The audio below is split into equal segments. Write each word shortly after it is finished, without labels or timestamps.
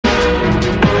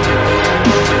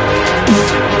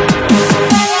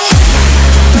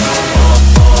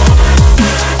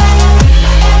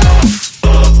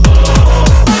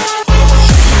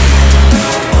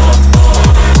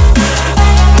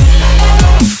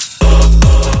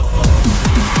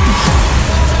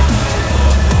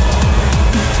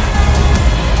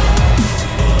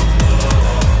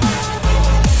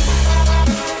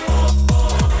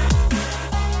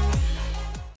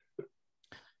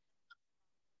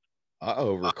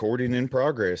Uh-oh, recording in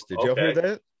progress. Did y'all hear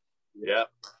that? Yeah.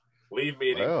 Leave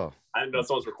meeting. Wow. I didn't know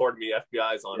someone's recording me.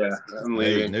 FBI's on us. I'm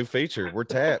leaving. Hey, new feature. We're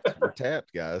tapped. We're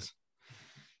tapped, guys.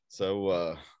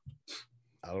 So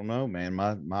I don't know, man.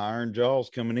 My iron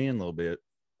jaw's coming in a little bit.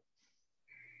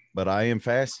 But I am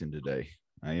fasting today.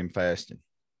 I am fasting.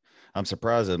 I'm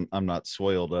surprised I'm not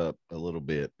swelled up a little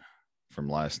bit from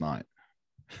last night.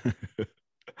 Did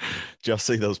y'all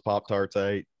see those Pop-Tarts I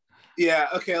ate? Yeah,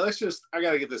 okay, I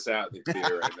got to get this out in the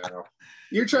theater right now.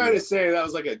 You're trying to say that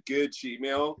was like a good cheat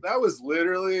meal. That was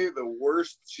literally the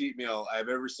worst cheat meal I've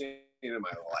ever seen in my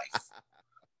life.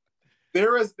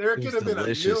 There could have been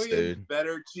a million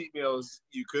better cheat meals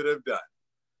you could have done.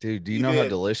 Dude, do you know how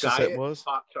delicious it was?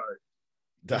 Pop-Tart.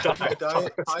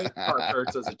 Diet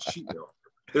Pop-Tarts as a cheat meal.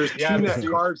 There's 2 net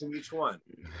carbs in each one.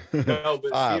 No,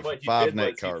 but five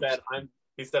net carbs.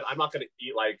 He said, I'm not going to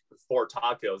eat like 4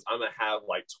 tacos. I'm going to have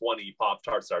like 20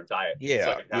 Pop-Tarts our diet.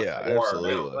 Yeah, so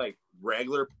absolutely. Like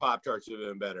regular Pop-Tarts would have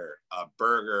been better. A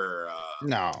burger,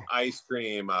 ice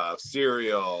cream,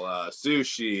 cereal,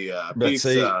 sushi,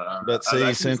 pizza.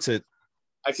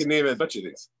 I can name a bunch of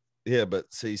things. Yeah,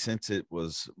 but see, since it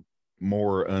was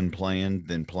more unplanned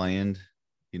than planned,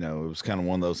 you know, it was kind of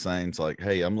one of those things like,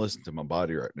 hey, I'm listening to my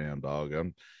body right now, dog.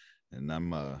 I'm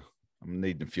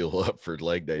needing to fuel up for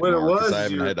leg day tomorrow because I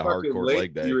haven't had a hardcore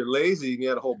leg day. You were lazy and you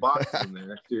had a whole box in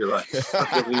there. You're like,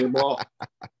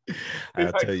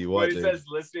 I tell you what, when he says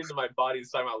listening to my body,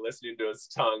 he's talking about listening to his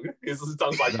tongue. His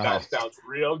tongue's like, that sounds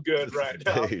real good right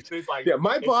now. He's like, yeah,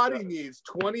 my body needs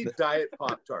 20 diet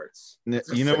Pop-Tarts.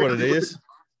 You know what it is?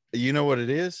 You know what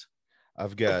it is?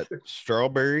 I've got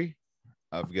strawberry.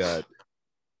 I've got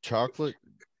chocolate.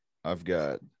 I've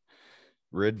got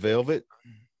red velvet.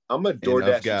 I'm a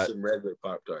DoorDash some regular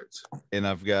Pop-Tarts. And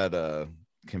I've got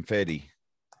confetti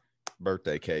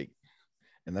birthday cake.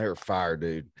 And they're fire,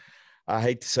 dude. I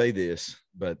hate to say this,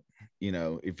 but, you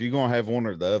know, if you're going to have one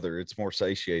or the other, it's more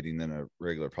satiating than a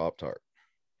regular Pop-Tart.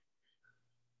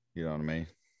 You know what I mean?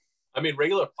 I mean,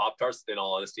 regular Pop-Tarts, in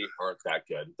all honesty, aren't that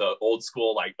good. The old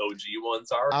school, like, OG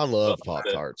ones are. I love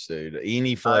Pop-Tarts, dude.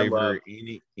 Any flavor,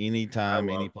 anytime,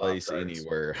 any place,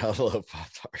 anywhere. I love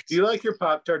Pop-Tarts. Do you like your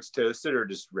Pop-Tarts toasted or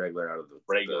just regular out of the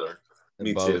regular?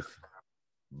 Me both. Too.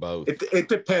 Both. It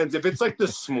depends. If it's like the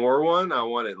s'more one, I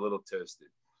want it a little toasted.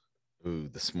 Ooh,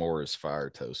 the s'more is fire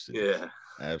toasted. Yeah.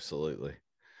 Absolutely.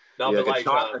 No, but like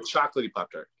a chocolatey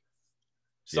Pop-Tart.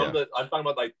 Some of the I'm talking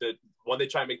about like the when they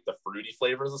try and make the fruity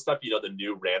flavors and stuff, you know, the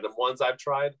new random ones I've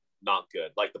tried, not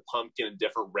good. Like the pumpkin and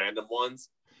different random ones.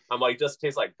 I'm like, just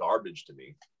tastes like garbage to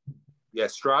me. Yeah,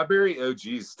 strawberry OG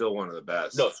is still one of the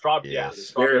best. No, strawberry,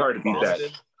 it's very hard to beat that.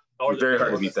 Very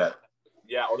hard to beat that.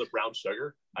 Yeah, or the brown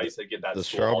sugar. I used to get that. The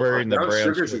strawberry and the brown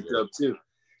sugars are dope too.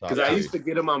 Because I used to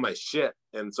get them on my ship,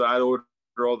 and so I'd order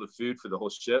all the food for the whole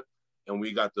ship, and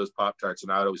we got those Pop-Tarts,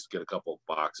 and I'd always get a couple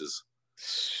boxes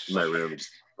in my room.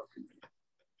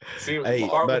 Hey,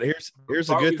 but here's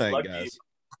a good thing, guys.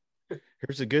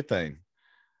 Here's a good thing.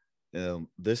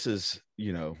 This is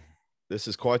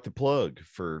quite the plug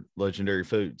for Legendary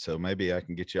Food. So maybe I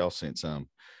can get y'all sent some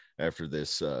after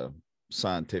this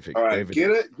scientific. All right,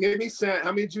 get it. Give me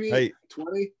how many did you eat? Hey,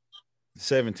 20?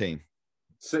 17.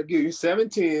 So give you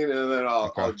 17, and then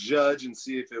I'll judge and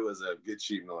see if it was a good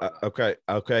cheat meal or not.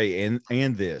 Okay, and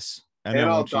this. I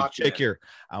want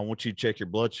you to check your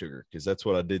blood sugar, because that's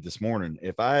what I did this morning.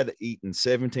 If I had eaten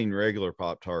 17 regular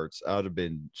Pop-Tarts, I would have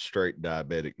been straight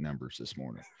diabetic numbers this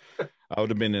morning. I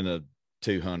would have been in the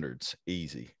 200s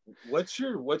easy. What's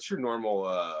your normal?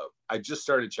 I just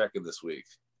started checking this week.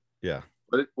 Yeah.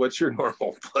 What's your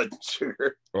normal blood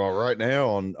sugar? Well, right now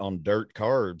on dirt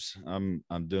carbs, I'm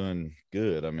doing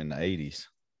good. I'm in the 80s,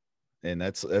 and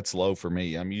that's low for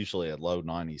me. I'm usually a low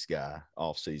 90s guy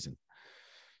off season.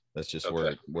 That's just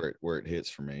where it hits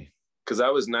for me. Because I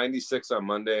was 96 on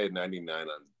Monday and 99 on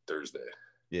Thursday.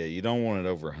 Yeah, you don't want it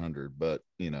over 100, but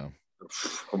you know,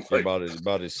 your body's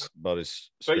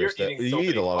so you're eating you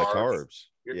eat a lot of carbs.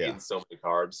 You're eating so many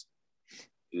carbs.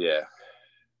 Yeah,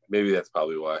 maybe that's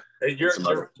probably why. Hey, you're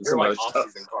like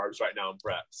off-season carbs right now in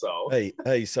prep. So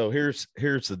hey, so here's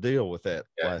the deal with that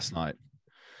last night.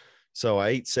 So I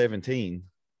ate 17,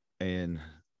 and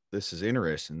this is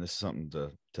interesting. This is something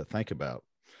to think about.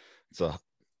 It's a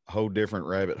whole different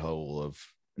rabbit hole of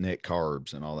net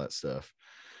carbs and all that stuff.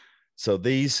 So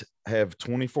these have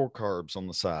 24 carbs on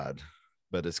the side,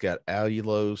 but it's got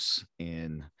allulose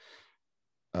and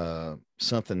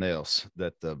something else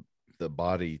that the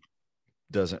body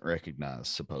doesn't recognize,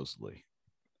 supposedly,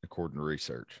 according to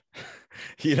research.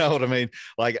 You know what I mean?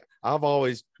 Like, I've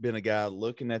always been a guy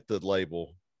looking at the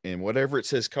label, and whatever it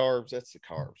says carbs, that's the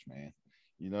carbs, man.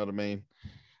 You know what I mean?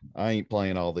 I ain't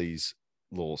playing all these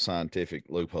little scientific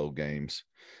loophole games.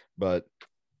 But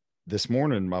this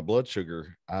morning, my blood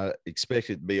sugar, I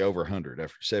expected to be over 100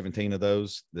 after 17 of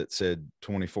those that said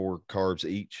 24 carbs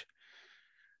each.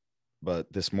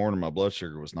 But this morning, my blood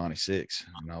sugar was 96.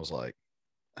 And I was like,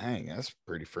 dang, that's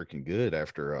pretty freaking good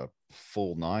after a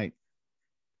full night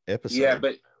episode. Yeah,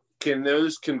 but can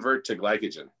those convert to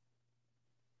glycogen?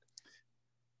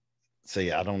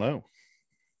 See, I don't know.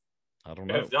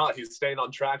 If not, he's staying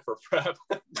on track for prep.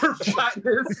 For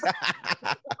fatness.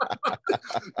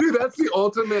 Dude, that's the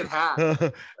ultimate hack.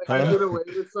 Like, I get away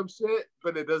with some shit,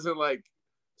 but it doesn't like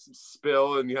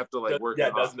spill and you have to like work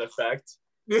it doesn't affect.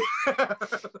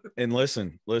 And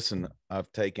listen,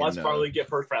 I've taken Let's probably get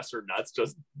Professor Nuts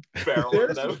just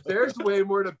barreling them. There's way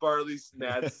more to Bartley's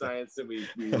mad science than we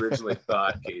originally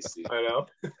thought, Casey. I know.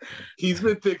 He's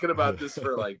been thinking about this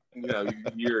for like,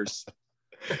 years.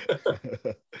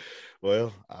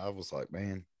 Well, I was like,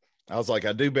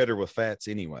 I do better with fats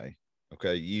anyway.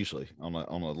 Okay, usually on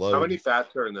a low. How many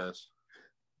fats are in this?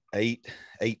 8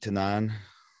 to 9.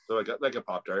 So like a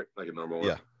Pop-Tart, like a normal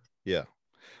one. Yeah.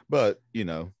 But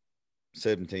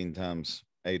 17 times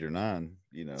 8 or 9,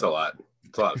 it's a lot.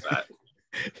 It's a lot of fat.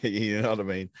 You know what I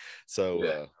mean? So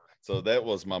yeah. So that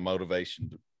was my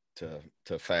motivation to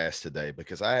fast today,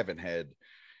 because I haven't had,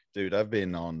 dude, I've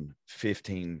been on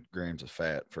 15 grams of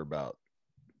fat for about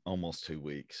almost 2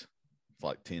 weeks,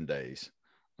 like 10 days.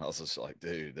 I was just like,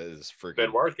 dude, that is freaking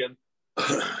been working.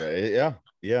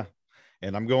 Yeah.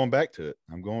 And I'm going back to it.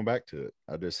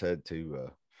 I just had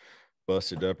to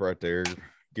bust it up right there,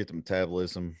 get the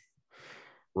metabolism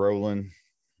rolling.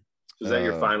 Is that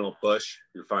your final push?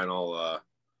 Your final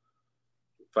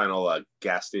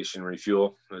gas station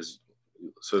refuel,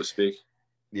 so to speak?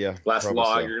 Yeah. Last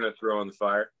log you're gonna throw on the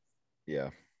fire. Yeah,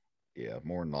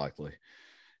 more than likely.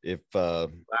 If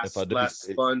last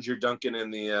sponge you're dunking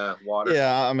in the water.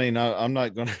 Yeah, I mean, I'm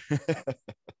not gonna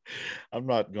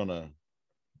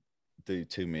do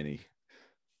too many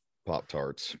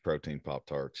Pop-Tarts, protein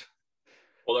Pop-Tarts.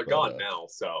 Well, they're gone now,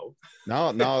 so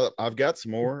no, I've got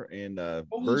some more. And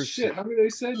holy Bruce, shit, how many they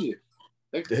send you?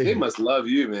 They must love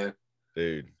you, man.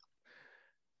 Dude.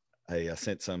 Hey, I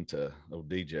sent some to old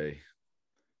DJ.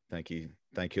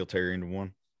 Think he'll tear into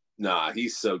one? Nah,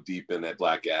 he's so deep in that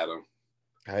Black Adam.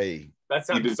 Hey, that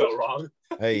sounds so wrong.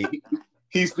 Hey,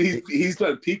 he's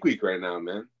done peak week right now,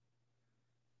 man.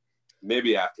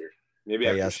 Maybe after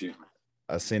shooting.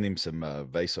 I sent him some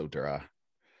Vaso Dry.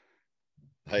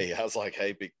 Hey, I was like,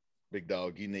 hey, big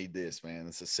dog, you need this, man.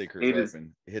 It's a secret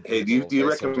weapon. Hey, do you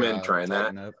recommend trying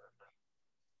that? Up.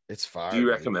 It's fire. Do you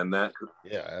recommend that?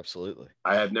 Yeah, absolutely.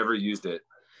 I have never used it.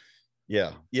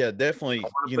 Yeah, definitely.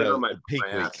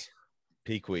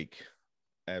 Peak week,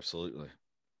 absolutely.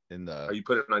 And are you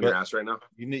putting it on your ass right now?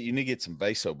 You need to get some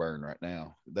Vaso Burn right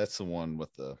now. That's the one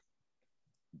with the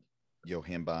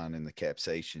yohimbine and the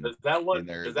capsaicin. Does that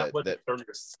turn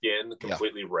your skin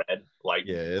completely red? Like,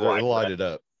 it'll light it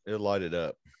up. It'll light it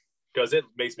up. Because it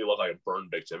makes me look like a burn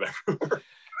victim everywhere.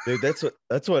 Dude,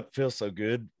 that's what feels so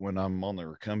good when I'm on the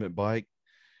recumbent bike.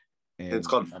 And it's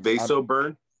called Vaso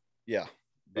Burn. Yeah.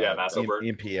 Vaso Burn.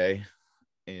 MPA.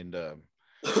 And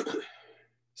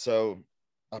so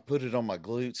I put it on my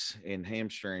glutes and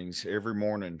hamstrings every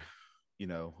morning,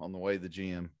 on the way to the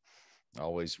gym. I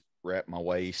always wrap my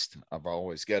waist. I've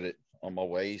always got it on my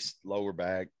waist, lower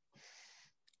back.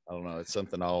 I don't know. It's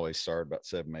something I always start about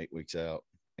 7-8 weeks out.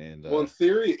 And well, in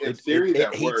theory,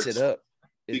 that works. It up.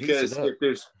 Because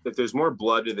if there's more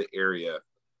blood to the area,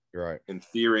 right, in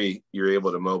theory, you're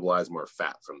able to mobilize more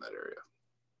fat from that area.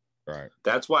 Right.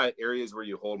 That's why areas where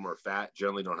you hold more fat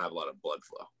generally don't have a lot of blood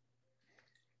flow.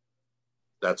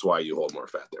 That's why you hold more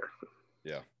fat there.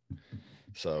 Yeah.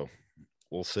 So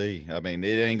we'll see. I mean,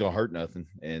 it ain't gonna hurt nothing.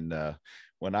 And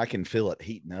when I can feel it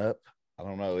heating up, I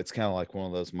don't know. It's kind of like one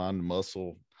of those mind and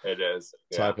muscle. It is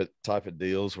type of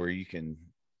deals where you're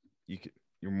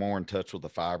more in touch with the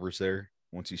fibers there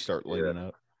once you start leaning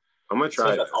up. I'm gonna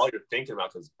try. That's all you're thinking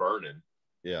about is burning.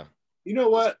 Yeah. You know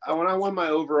what? When I won my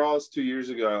overalls 2 years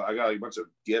ago, I got like a bunch of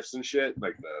gifts and shit,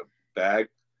 like the bag.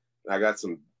 I got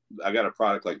a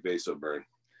product like Vaso Burn.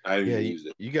 I haven't even used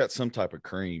it. You got some type of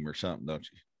cream or something, don't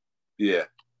you? Yeah.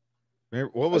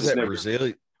 Remember, what was that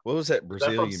Brazilian butt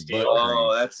cream?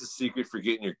 Oh, that's the secret for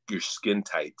getting your skin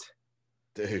tight.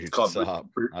 Dude, it's called stop.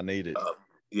 I need it.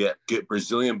 Yeah, get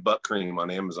Brazilian butt cream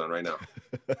on Amazon right now.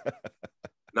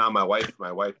 Now my wife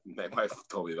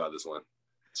told me about this one.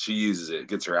 She uses it.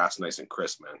 Gets her ass nice and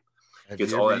crisp, man.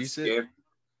 Gets all that skin.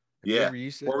 Yeah.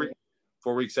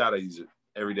 4 weeks out, I use it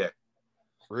every day.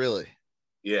 Really?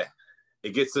 Yeah.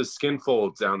 It gets those skin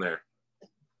folds down there.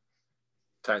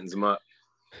 Tightens them up.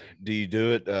 Do you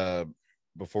do it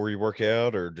before you work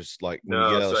out, or just like when No,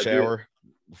 you get out of the shower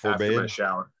before after bed?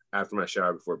 After my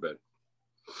shower before bed.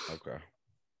 Okay.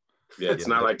 Yeah, it's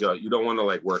not like you don't want to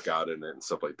like work out in it and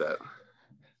stuff like that.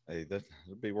 Hey, that'd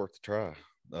be worth a try.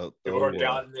 You work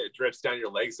out and it drips down your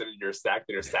legs and your sack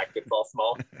gets all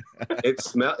small.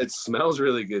 It smells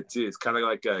really good too. It's kind of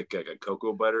like a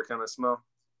cocoa butter kind of smell.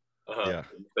 Yeah,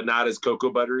 but not as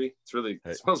cocoa buttery.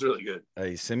 It smells really good.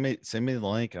 Hey, send me the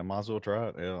link. I might as well try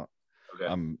it. Yeah. Okay.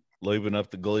 I'm lubing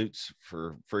up the glutes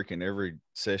for freaking every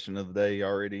session of the day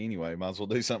already. Anyway, might as well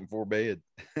do something before bed.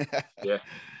 Yeah.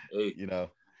 Hey, you know.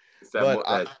 It's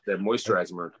that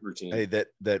moisturizer routine. Hey,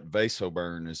 that vaso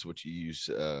burn is what you use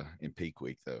in peak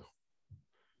week though.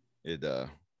 It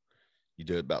you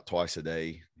do it about twice a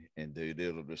day, and dude,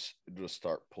 it'll just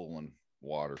start pulling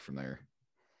water from there.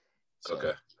 So,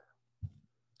 okay.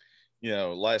 You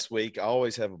know, last week I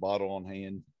always have a bottle on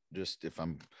hand, just if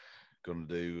I'm going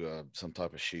to do some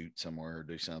type of shoot somewhere or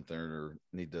do something, or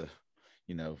need to,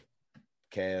 you know,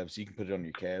 calves. You can put it on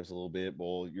your calves a little bit.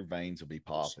 Boy, your veins will be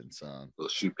popping, son. Little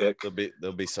shoe pick.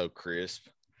 They'll be so crisp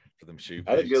for them shoe picks.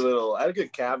 I had a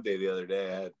good calf day the other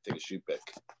day. I had to take a shoe pick.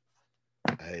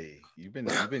 Hey, you've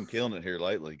been killing it here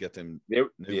lately. Got them new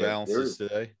balances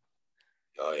today.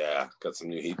 Oh yeah, got some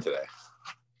new heat today.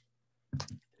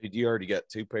 Dude, you already got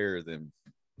 2 pair of them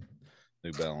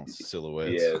New Balance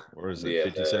silhouettes. Yeah. Or is it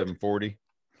 5740?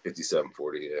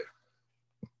 5740,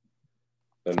 yeah.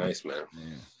 They're nice, man.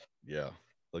 Yeah.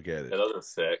 Look at it. Yeah, those are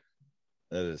sick.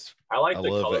 That is. I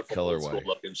love that colorway.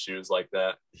 Looking shoes like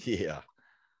that. Yeah.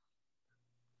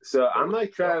 So I'm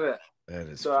like trying to. That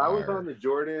is. So fire. I was on the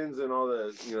Jordans and all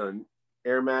the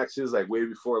Air Maxes like way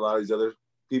before a lot of these other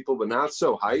people, but not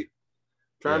so hype.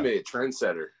 Trying to be a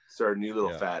trendsetter, start a new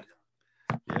little fad.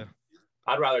 Yeah.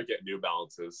 I'd rather get New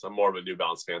Balances. I'm more of a New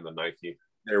Balance fan than Nike.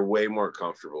 They're way more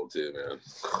comfortable too, man.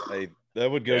 Hey, that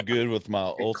would go good with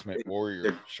my Ultimate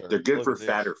Warrior shirt. They're good for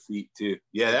fatter feet too.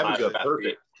 Yeah, that would go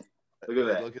perfect. Look at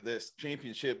that. Look at this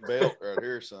championship belt right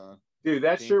here, son. Dude,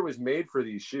 that shirt was made for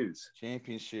these shoes.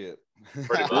 Championship.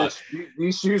 Pretty much.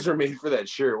 These shoes are made for that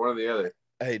shirt, one or the other.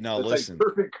 Hey, no, it's listen. Like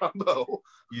perfect combo.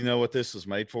 You know what this was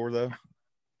made for, though?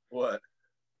 What?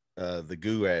 The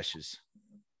goo ashes.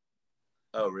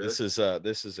 Oh, really? This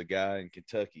is a guy in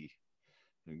Kentucky.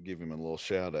 I'll give him a little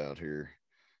shout out here.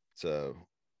 It's a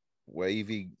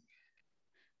wavy.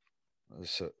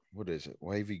 What is it?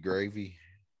 Wavy gravy.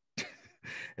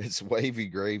 It's wavy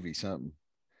gravy something.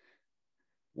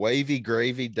 Wavy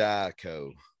Gravy Dye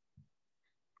Co.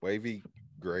 Wavy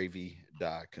Gravy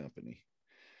Dye Company.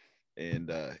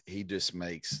 And he just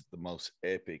makes the most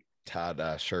epic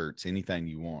tie-dye shirts, anything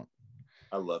you want.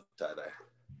 I love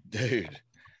tie-dye.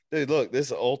 Dude, look, this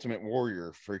is Ultimate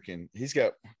Warrior freaking,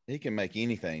 he can make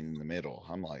anything in the middle.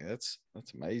 I'm like, that's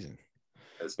amazing.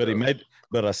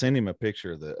 But I sent him a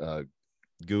picture of the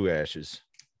goo ashes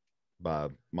by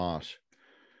Mosh.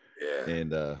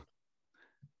 Yeah.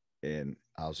 And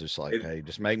I was just like, hey,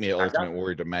 just make me an Ultimate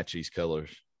Warrior to match these colors.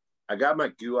 I got my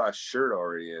gouache shirt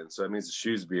already in, so that means the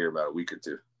shoes will be here about a week or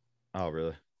two. Oh,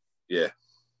 really? Yeah.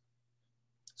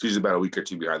 It's usually about a week or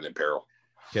two behind the apparel.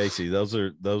 Casey, those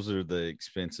are the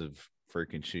expensive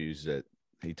freaking shoes that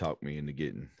he talked me into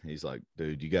getting. He's like,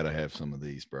 dude, you got to have some of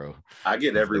these, bro. I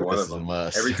get every one of them.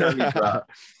 Every time you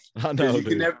drop. I know.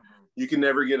 You can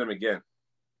never get them again.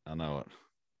 I know it.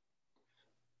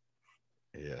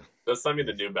 Yeah. Just send me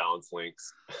the New Balance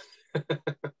links.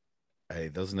 Hey,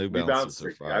 those New Balances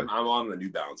are fire. I'm on the New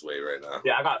Balance way right now.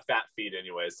 Yeah, I got fat feet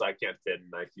anyway, so I can't fit in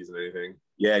Nikes and anything.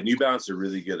 Yeah, New Balance are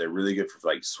really good. They're really good for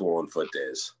like swollen foot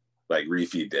days, like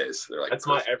refeed days. They're like that's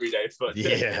my everyday foot.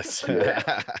 Yes.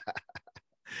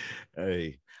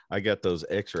 Hey, I got those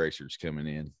X-Racers coming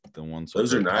in. The ones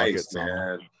those are nice,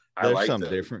 man. There's something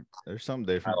different. There's something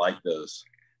different. I like those.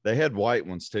 They had white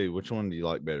ones too. Which one do you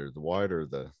like better, the white or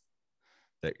the?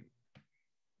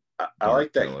 I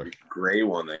like that gray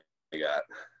one that I got.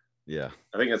 Yeah,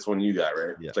 I think that's one you got,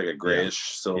 right? Yeah. It's like a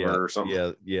grayish silver or something.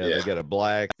 Yeah. They got a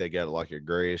black. They got like a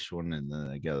grayish one, and then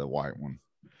they got a white one.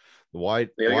 The white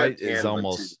is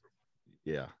almost.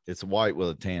 Yeah, it's white with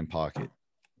a tan pocket.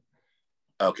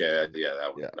 Okay, yeah,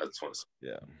 that one. Yeah. That's one.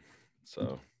 Yeah.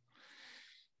 So,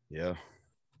 yeah,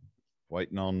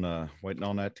 waiting on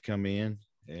that to come in,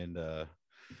 and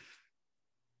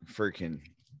freaking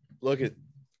look at.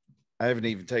 I haven't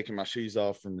even taken my shoes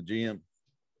off from the gym.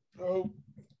 Oh,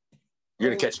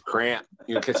 you're gonna catch a cramp.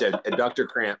 You're gonna catch a adductor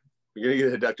cramp. You're gonna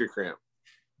get an adductor cramp.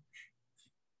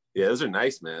 Yeah, those are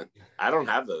nice, man. I don't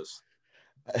have those.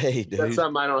 Hey, dude. That's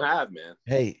something I don't have, man.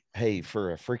 Hey,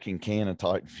 for a freaking can of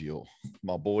Titan Fuel,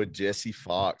 my boy Jesse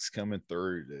Fox coming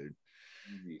through, dude.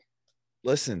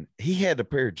 listen, he had a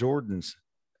pair of Jordans.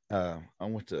 I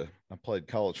played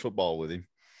college football with him,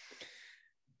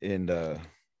 and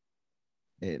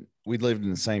we lived in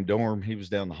the same dorm. He was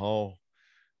down the hall.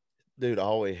 Dude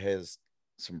always has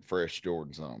some fresh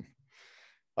Jordans on.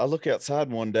 I look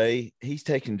outside one day, he's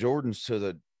taking Jordans to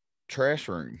the trash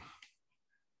room,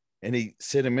 and he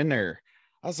set him in there.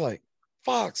 I was like,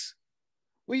 Fox,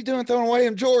 what are you doing throwing away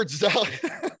them Jordans, dog?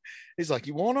 He's like,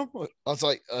 you want them? I was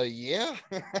like, yeah.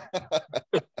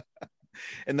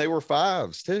 And they were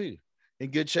 5s too, in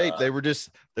good shape. They were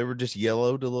just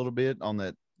yellowed a little bit on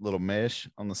that little mesh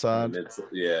on the side.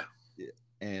 Yeah.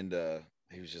 And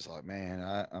he was just like,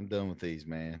 man, I'm done with these,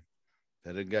 man.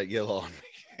 That it got yellow on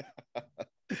me.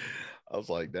 I was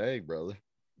like, dang, brother.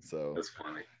 So that's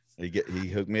funny. He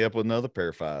hooked me up with another pair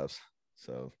of 5s.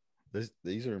 So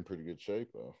these are in pretty good shape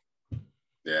though.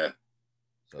 Yeah.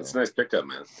 So, it's a nice pickup,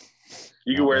 man.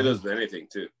 You can wear those with anything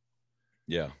too.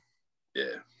 Yeah.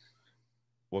 Yeah.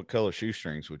 What color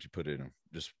shoestrings would you put in them?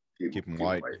 Just keep them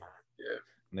white. Yeah.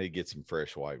 And they get some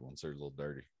fresh white ones. They're a little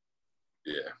dirty.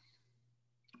 Yeah.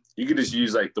 You could just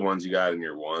use like the ones you got in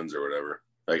your ones or whatever,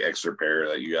 like extra pair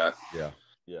that you got. Yeah.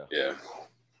 Yeah. Yeah.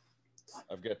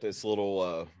 I've got this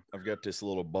little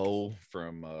bowl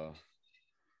from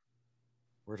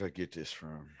where did I get this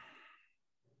from?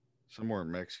 Somewhere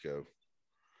in Mexico.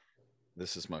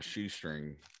 This is my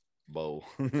shoestring bowl.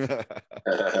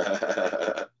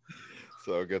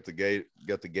 So I got the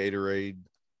Gatorade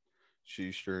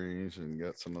shoestrings and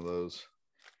got some of those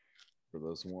for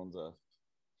those ones I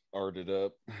arted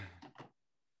up.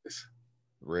 The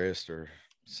rest are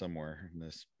somewhere in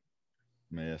this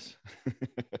mess.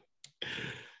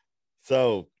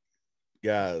 So,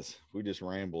 guys, we just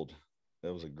rambled.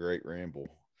 That was a great ramble.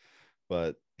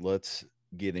 But let's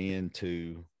get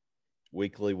into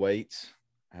weekly weights.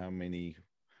 How many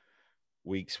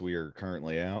weeks we are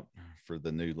currently out for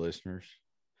the new listeners,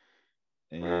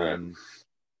 and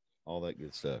all that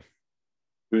good stuff.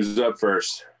 Who's up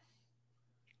first?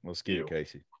 Let's get it,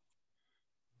 Casey.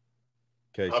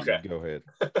 Casey, okay. Go ahead.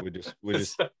 We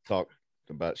just talked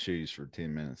about shoes for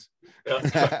 10 minutes.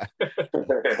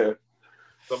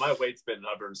 So my weight's been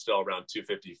hovering still around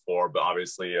 254, but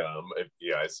obviously, if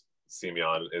you guys see me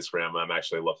on Instagram, I'm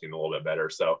actually looking a little bit better.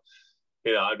 So,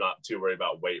 I'm not too worried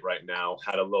about weight right now.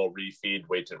 Had a little refeed.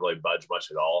 Weight didn't really budge much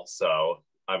at all. So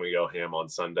I'm going to go ham on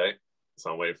Sunday.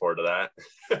 So I'm waiting forward to that.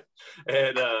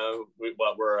 And because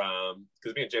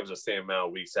me and James are the same amount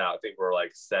of weeks out. I think we're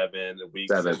like 7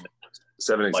 weeks.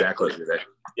 Seven exactly today.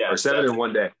 Yeah. Or seven in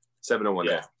one day. 7 in one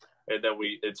day. And then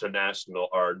we international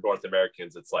or North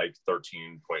Americans, it's like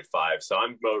 13.5. So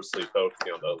I'm mostly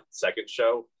focusing on the second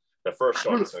show. The first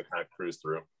show I'm just going to kind of cruise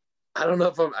through. I don't know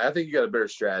if I think you got a better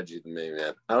strategy than me,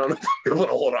 man. I don't know if you're able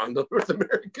to hold on to North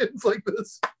Americans like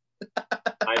this.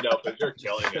 I know, but you're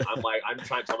killing it. I'm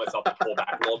trying to tell myself to pull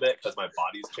back a little bit because my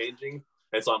body's changing.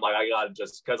 And so I'm like, I got to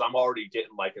just, because I'm already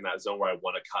getting like in that zone where I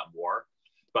want to cut more.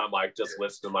 But I'm like, just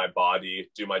listen to my body,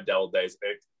 do my devil days,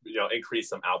 increase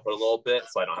some output a little bit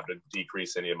so I don't have to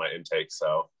decrease any of my intake.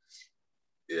 So,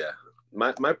 yeah.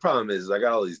 My problem is I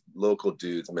got all these local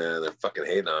dudes, man. They're fucking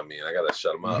hating on me, and I gotta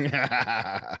shut them up.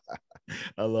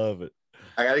 I love it.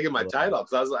 I gotta get my title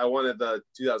because I wanted the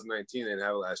 2019. I didn't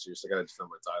have it last year, so I gotta defend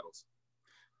my titles.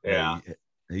 Yeah,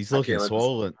 he's looking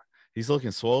swollen. He's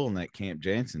looking swollen at Camp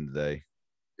Jansen today.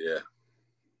 Yeah.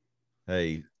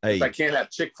 Hey. If I can't have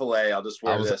Chick-fil-A, I'll just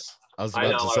wear this. I was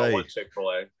about to say. I want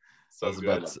Chick-fil-A. I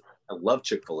love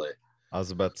Chick-fil-A. I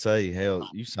was about to say, hell,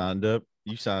 you signed up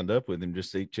with him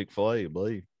just to eat Chick-fil-A, I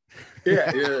believe.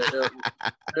 Yeah.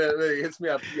 It hits me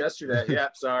up yesterday. Yeah,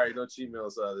 sorry, no cheat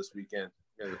meals this weekend.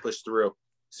 Gonna push through.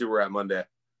 See where we're at Monday.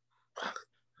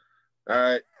 All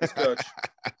right, let's coach.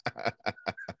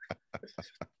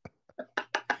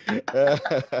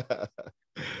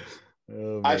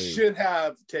 I should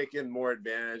have taken more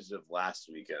advantage of last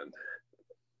weekend.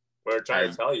 We're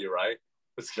trying to tell you, right?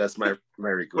 That's my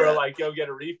regret. We're like, go get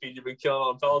a refeed. You've been killing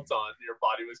on Peloton. Your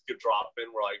body was good dropping.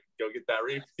 We're like, go get that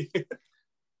refeed.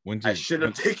 I should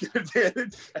have taken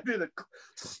advantage. I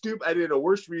did a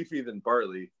worse refeed than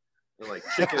Bartley, and like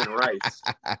chicken and rice.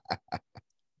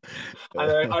 I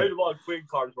had a lot of clean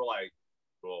carbs. We're like,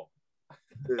 cool.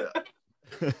 Yeah.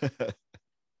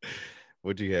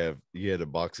 What'd you have? You had a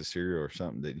box of cereal or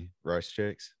something, didn't you? Rice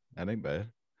Chex? That ain't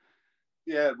bad.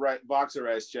 Yeah, right. Box of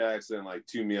Rice Chex and like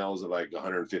 2 meals of like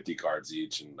 150 carbs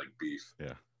each and like beef.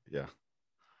 Yeah.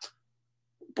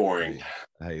 Boring.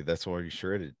 Hey, that's why you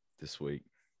shredded this week.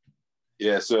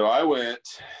 Yeah, so I went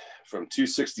from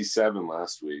 267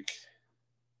 last week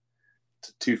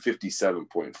to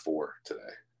 257.4 today.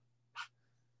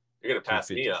 You're gonna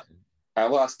pass me up. I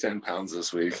lost 10 pounds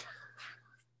this week.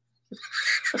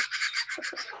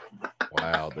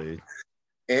 Wow, dude.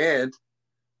 And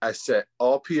I set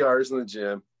all PRs in the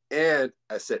gym, and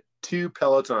I set 2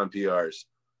 Peloton PRs,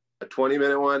 a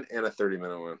 20-minute one and a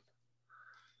 30-minute one.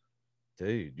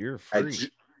 Dude, you're a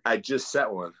freak. I just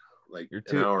set one like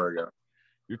an hour ago.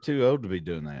 You're too old to be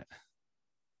doing that.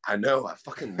 I know. I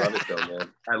fucking love it though, man.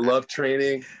 I love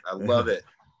training. I love it.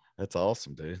 That's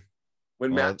awesome, dude.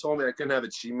 When Matt told me I couldn't have a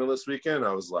cheat meal this weekend,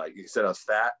 I was like, he said I was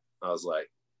fat. I was like,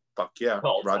 fuck yeah,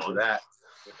 roger that.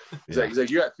 He's like,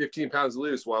 you got 15 pounds to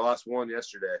lose. Well, I lost 1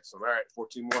 yesterday. So I'm all right,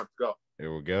 14 more. Go.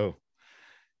 Here we go.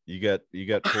 You got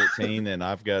 14 and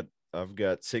I've got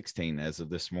 16 as of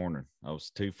this morning. I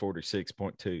was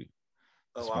 246.2.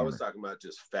 Oh, I was talking about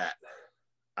just fat.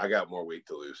 I got more weight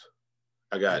to lose.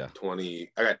 I got 20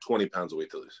 pounds of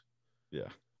weight to lose. Yeah.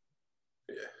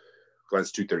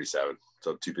 Glenn's 237.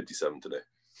 So 257 today.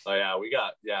 Oh yeah,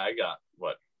 I got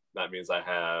what? That means I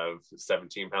have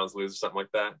 17 pounds to lose or something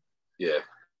like that. Yeah.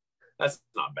 That's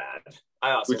not bad.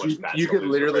 I also you could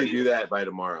literally do that by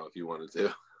tomorrow if you wanted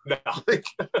to. No. Like,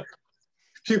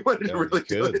 if you wanted to really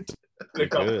do it.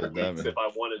 If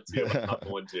I wanted to, I'm not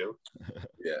going to.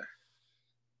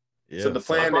 Yeah. So the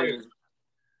plan is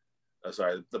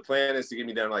the plan is to get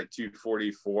me down to like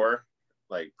 244,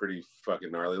 like pretty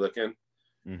fucking gnarly looking.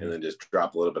 Mm-hmm. And then just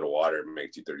drop a little bit of water and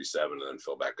make 237 and then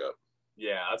fill back up.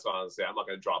 Yeah, that's what I was saying. I'm not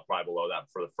going to drop probably below that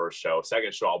for the first show.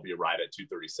 Second show, I'll be right at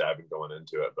 237 going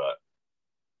into it. But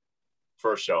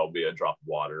first show will be a drop of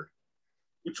water.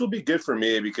 Which will be good for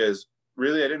me because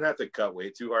really I didn't have to cut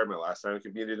weight too hard my last time I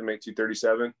competed to make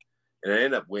 237. And I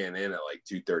ended up weighing in at like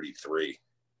 233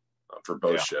 for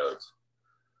both shows.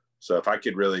 So if I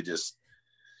could really just,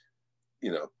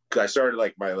 I started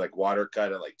like my water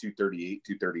cut at like 238,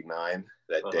 239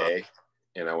 that day.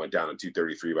 And I went down to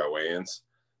 233 by weigh-ins.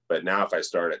 But now if I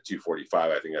start at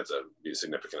 245, I think that's be a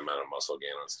significant amount of muscle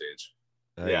gain on stage.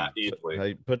 Hey, easily.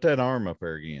 Hey, put that arm up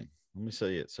there again. Let me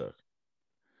see it, suck.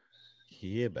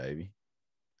 Yeah, baby.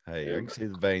 Hey, I can see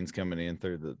the veins coming in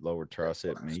through the lower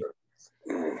tricep meat.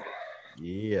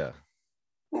 Yeah.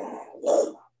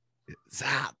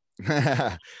 Zap.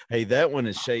 Hey, that one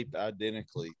is shaped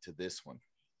identically to this one.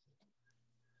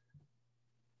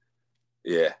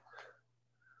 Yeah.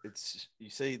 You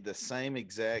see the same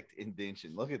exact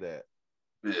indentation. Look at that.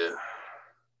 Yeah.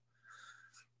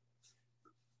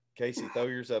 Casey, throw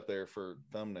yours up there for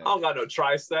thumbnail. I don't got no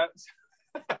triceps.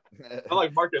 I'm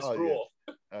like Marcus Rule.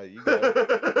 Yeah. Oh, you got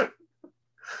it.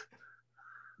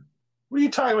 What are you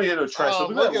talking about? You know, tricep.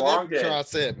 Look at that long head.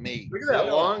 Tricep meat. Look at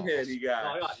that long head he got. No,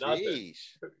 I got nothing.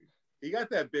 He got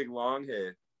that big long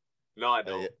head. No, I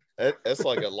don't. That's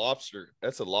like a lobster.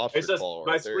 That's a lobster it's just, claw.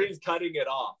 my screen's cutting it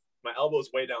off. My elbow's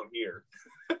way down here.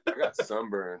 I got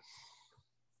sunburn.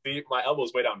 See, my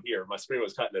elbow's way down here. My screen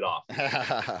was cutting it off.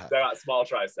 I got small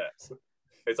triceps.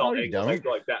 It's all angles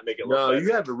like that. Make it look. No,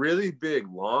 you have a really big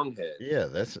long head. Yeah,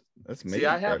 that's me. See,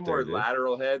 I have more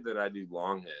lateral head than I do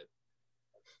long head.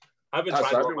 I've been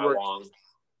trying to work my long.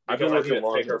 Because I get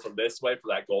thicker from this way for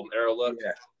that golden arrow look.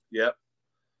 Yeah. Yep.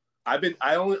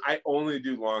 I only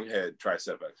do long head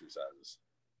tricep exercises.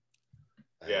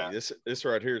 Yeah. Hey, this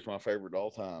right here is my favorite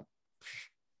all time.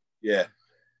 Yeah.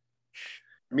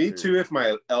 Me too, if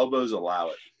my elbows allow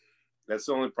it. That's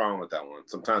the only problem with that one.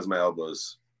 Sometimes my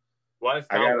elbows. What I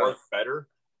found works better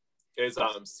is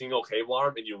single cable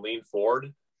arm and you lean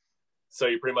forward. So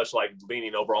you're pretty much like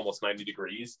leaning over almost 90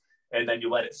 degrees. And then you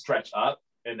let it stretch up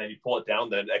and then you pull it down,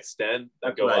 then extend,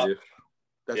 then go up.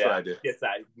 That's what I do. It's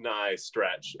that nice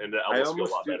stretch and it almost feels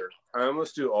a lot better. I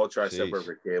almost do all tricep work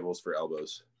for cables for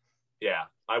elbows. Yeah.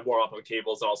 I warm up on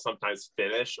cables. I'll sometimes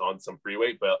finish on some free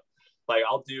weight, but like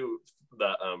I'll do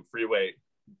the free weight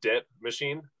dip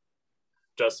machine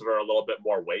just for a little bit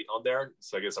more weight on there.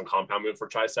 So I get some compound movement for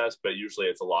triceps, but usually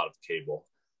it's a lot of cable.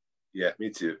 Yeah, me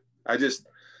too. I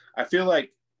feel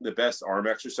like the best arm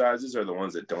exercises are the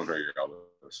ones that don't hurt your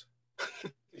elbows.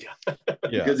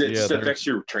 Because it just affects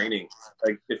your training.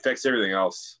 Like it affects everything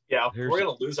else. Yeah, if we're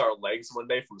gonna lose our legs one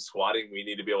day from squatting, we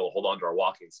need to be able to hold on to our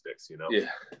walking sticks, you know. Yeah.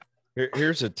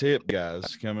 Here's a tip,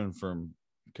 guys, coming from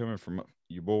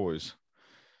you boys.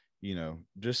 You know,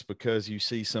 just because you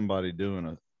see somebody doing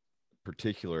a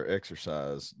particular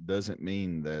exercise doesn't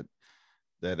mean that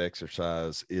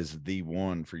exercise is the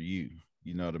one for you.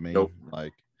 You know what I mean? Nope.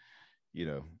 Like, you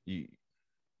know,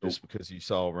 just because you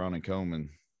saw Ronnie Coleman,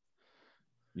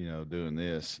 you know, doing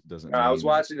this doesn't mean. I was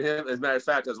watching him. As a matter of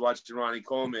fact, I was watching Ronnie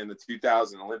Coleman in the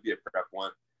 2000 Olympia prep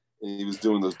one, and he was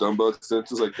doing those dumbbell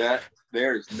extensions like that.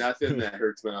 There's nothing that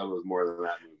hurts my elbows more than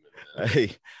that movement.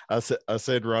 Hey, I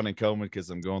said Ronnie Coleman because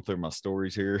I'm going through my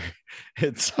stories here.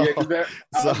 It's you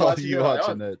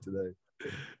watching that today.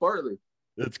 Bartley.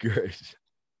 That's great.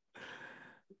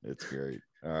 It's great.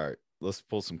 All right, let's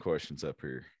pull some questions up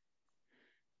here.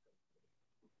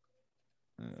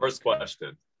 First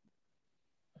question: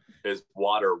 is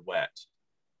water wet?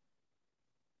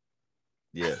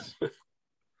 Yes.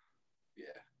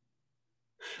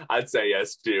 I'd say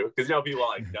yes too, because people are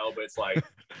like no, but it's like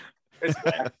it's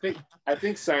wet. I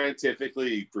think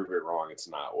scientifically you prove it wrong. It's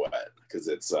not wet because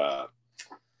it's wet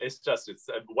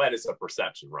is a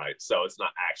perception, right? So it's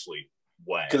not actually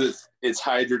wet because it's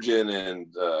hydrogen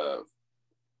and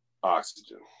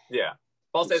oxygen. Yeah,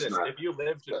 I'll say this: not, if you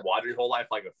lived in water your whole life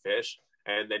like a fish,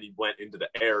 and then you went into the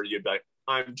air, you'd be like,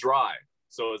 "I'm dry."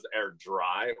 So is air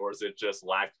dry, or is it just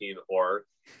lacking, or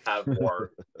have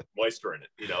more moisture in it?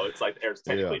 It's like the air's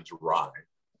technically dry.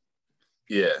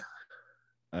 Yeah.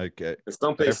 Okay. In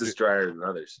some places drier than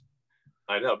others.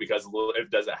 I know, because if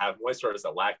does it have moisture, or is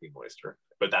it lacking moisture?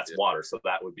 But that's water, so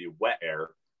that would be wet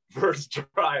air versus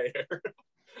dry air.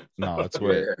 No, it's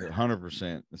wet.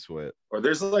 100%. It's wet. Or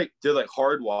there's like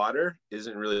hard water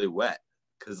isn't really wet,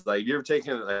 because like you ever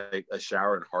taken like a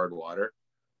shower in hard water?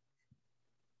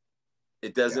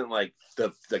 It doesn't like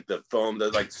the foam, the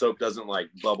like soap doesn't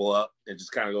like bubble up. It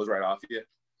just kind of goes right off you.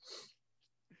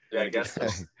 Yeah, I guess so.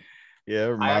 Yeah, it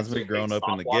reminds me of growing up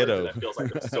in the ghetto. It feels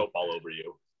like there's soap all over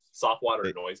you. Soft water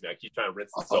annoys me. I keep trying to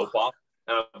rinse the soap off,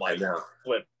 and I'm like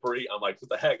slippery. I'm like, what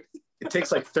the heck? It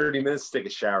takes like 30 minutes to take a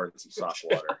shower in some soft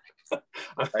water.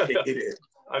 I hate it.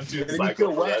 I'm too and then you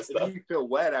feel wet. And then you feel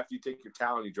wet after you take your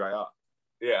towel and you dry off.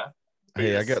 Yeah.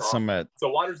 Hey, I got soft. some at. So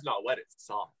water's not wet; it's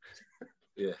soft.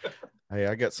 Yeah. Hey,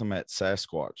 I got some at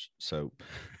Sasquatch soap.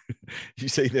 You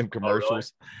see them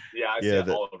commercials? Oh, really? Yeah, I see it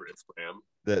all over Instagram.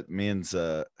 That men's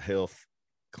health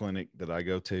clinic that I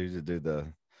go to do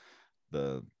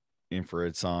the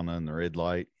infrared sauna and the red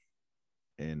light,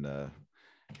 and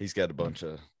he's got a bunch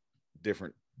of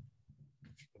different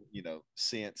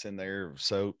scents in there of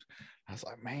soap. I was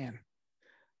like, man,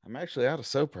 I'm actually out of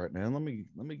soap right now. Let me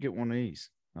get one of these.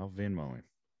 I'll Venmo him.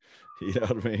 You know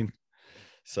what I mean?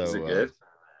 So is it good?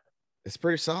 It's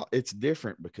pretty solid. It's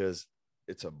different because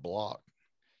it's a block.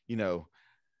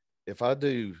 If I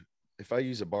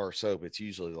use a bar of soap, it's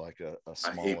usually like a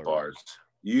smaller. I hate bars.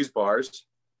 You use bars?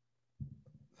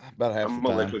 About half the time. I'm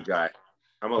a liquid guy.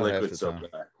 I'm a liquid soap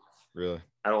guy. Really?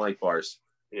 I don't like bars.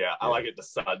 Yeah, I like it to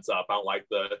suds up. I don't like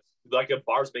if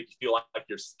bars make you feel like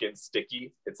your skin's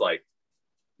sticky. It's like,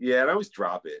 yeah, and I always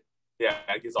drop it. Yeah,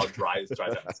 it gets all dry. It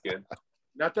dries out the skin.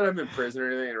 Not that I'm in prison or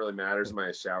anything. It really matters in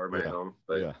my shower, my home.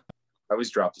 But yeah. I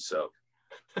always drop the soap.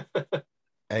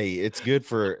 Hey, it's good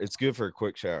for a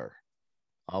quick shower.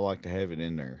 I like to have it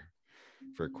in there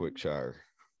for a quick shower.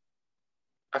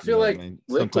 I feel like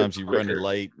sometimes you run it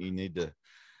late. You need to.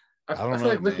 I don't know.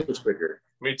 Like liquid's quicker.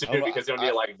 Me too, because you don't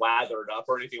need like lathered up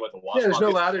or anything with the wash. Yeah, there's no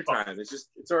lather time. It's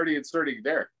already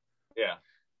there. Yeah.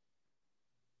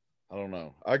 I don't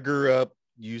know. I grew up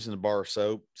using the bar of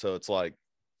soap, so it's like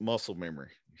muscle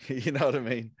memory. You know what I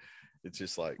mean? It's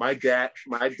just like my dad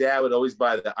would always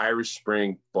buy the Irish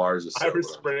Spring bars of soap. Irish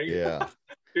Spring, yeah.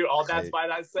 Dude, all dads buy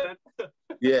that scent.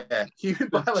 Yeah, he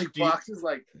would buy like boxes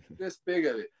like this big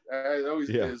of it.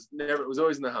 It was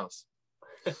always in the house.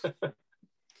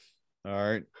 All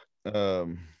right.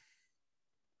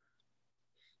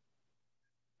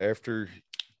 After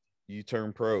you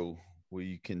turn pro, will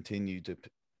you continue to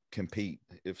compete?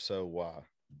 If so, why?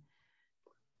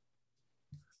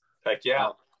 Heck yeah.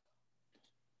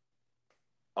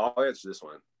 I'll answer this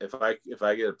one. If I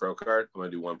get a pro card, I'm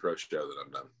gonna do one pro show, then I'm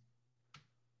done.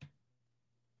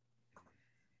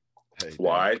 Hey,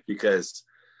 why? Because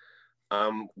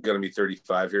I'm gonna be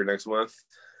 35 here next month,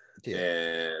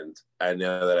 and I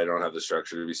know that I don't have the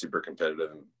structure to be super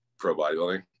competitive in pro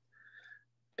bodybuilding,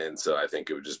 and so I think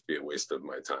it would just be a waste of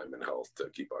my time and health to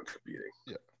keep on competing.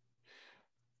 Yeah.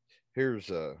 Here's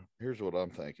what I'm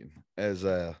thinking. As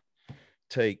I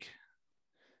take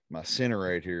my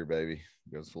Centerate here, baby,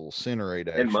 goes a little Centerate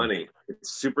action. And money.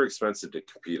 It's super expensive to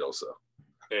compete. Also,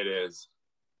 it is.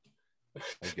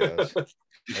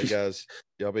 Hey guys,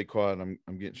 y'all be quiet. I'm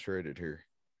getting shredded here.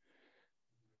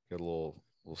 Got a little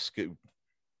scoop.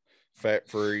 Fat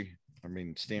free. I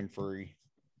mean stem free.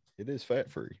 It is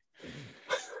fat free.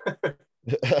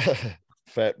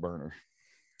 Fat burner.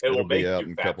 It'll be out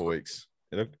in a couple weeks.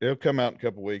 It'll come out in a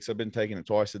couple weeks. I've been taking it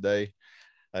twice a day.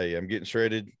 Hey, I'm getting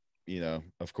shredded.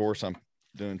 Of course I'm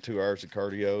doing 2 hours of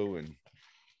cardio and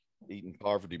eating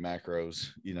poverty macros.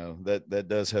 That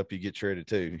does help you get shredded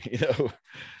too.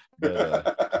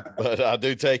 But I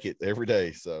do take it every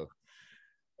day. So,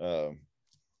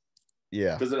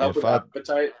 yeah. Does it help with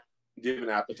appetite? Do you have an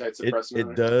appetite suppressant?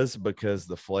 It does, because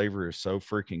the flavor is so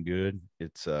freaking good.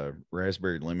 It's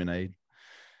raspberry lemonade.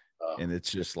 and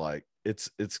it's just like it's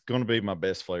going to be my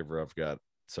best flavor I've got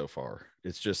so far.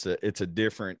 It's just it's a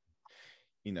different,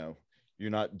 you know, you're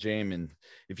not jamming.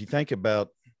 If you think about,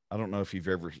 I don't know if you've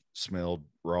ever smelled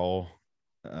raw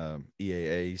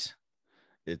EAAs.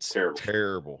 It's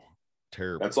terrible.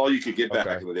 That's all you could get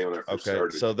back in the day when I first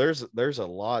started. So there's a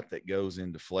lot that goes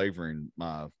into flavoring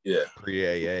my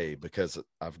pre-AA, because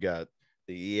I've got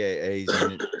the EAAs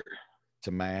in it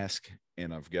to mask,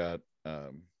 and I've got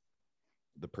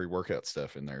the pre-workout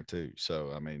stuff in there too.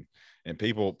 So I mean, and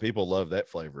people love that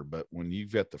flavor, but when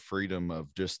you've got the freedom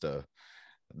of just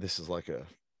this is like a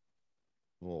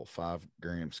little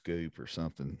 5-gram scoop or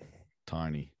something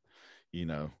tiny, you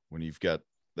know, when you've got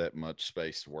that much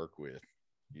space to work with,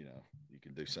 you know, you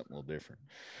can do something a little different.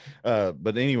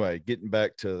 But anyway, getting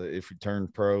back to if you turn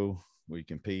pro, we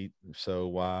compete. If so,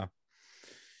 why?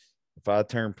 If I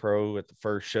turn pro at the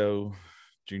first show,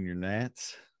 Junior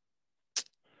Nats,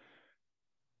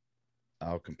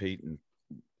 I'll compete in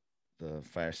the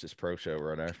fastest pro show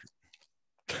right after.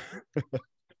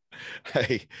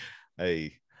 Hey,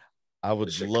 I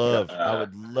would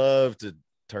love to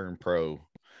turn pro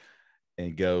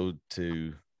and go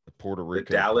to the Puerto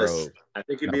Rico Dallas. Pro. I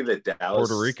think it'd be the Dallas.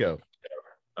 Puerto Rico.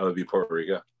 Oh, it'd be Puerto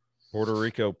Rico. Puerto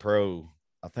Rico Pro.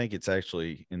 I think it's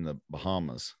actually in the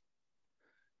Bahamas.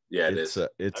 Yeah, it's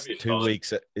 2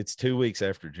 weeks. It's 2 weeks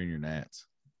after Junior Nats.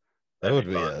 That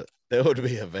would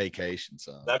be a vacation,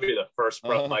 son. That'd be the first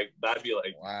pro. That'd be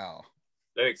like wow.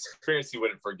 An experience you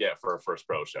wouldn't forget for a first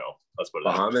pro show. Let's put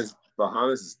it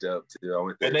Bahamas is dope too. I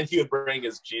went there. And then he would bring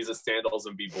his Jesus sandals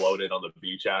and be bloated on the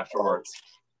beach afterwards.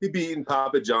 He'd be eating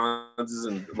Papa John's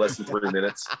in less than 3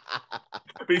 minutes.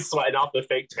 Be sweating off the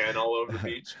fake tan all over the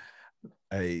beach.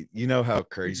 Hey, you know how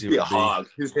crazy it would be? Hog.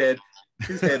 His head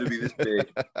would be this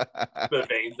big. The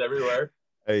veins everywhere.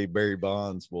 Hey, Barry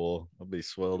Bonds, boy, I'll be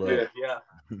swelled up. Yeah.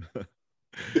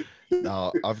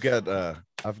 No, I've got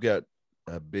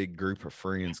a big group of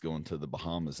friends going to the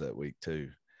Bahamas that week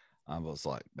too. I was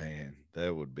like, man,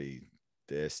 that would be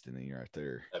destiny right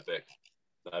there. Epic.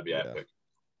 That'd be epic.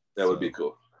 That would be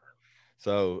cool.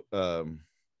 So, and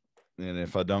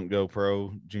if I don't go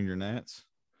pro Junior Nats,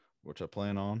 which I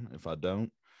plan on, if I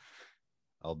don't,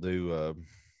 I'll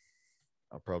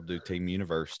probably do Team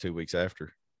Universe 2 weeks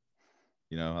after.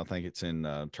 You know, I think it's in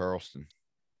Charleston.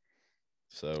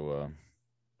 So,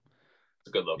 it's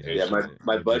a good location. Yeah,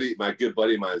 my good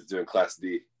buddy of mine is doing Class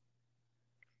D.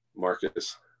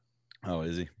 Marcus. Oh,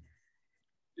 is he?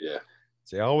 Yeah.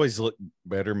 See, I always look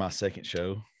better my second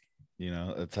show. You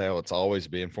know, that's how it's always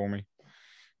been for me.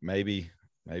 Maybe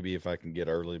if I can get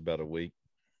early about a week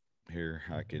here,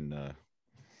 I can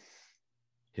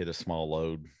hit a small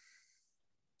load.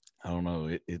 I don't know.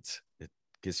 It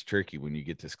gets tricky when you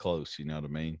get this close. You know what I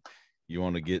mean? You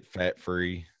want to get fat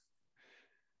free,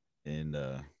 and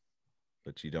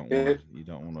but you don't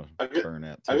want to burn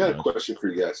out. I got a question for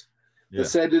you guys. Yeah.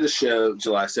 Let's say I did a show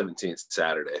July 17th,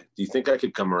 Saturday. Do you think I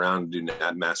could come around and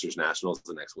do Masters Nationals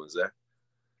the next Wednesday?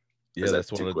 Yeah,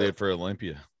 that's what I did for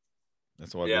Olympia.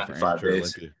 That's what I did for 5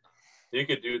 days. Olympia. You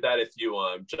could do that if you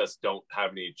just don't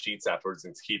have any cheats afterwards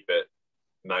and keep it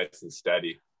nice and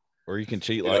steady. Or you can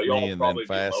cheat like me and then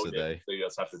fast loaded, today. So you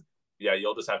just have to,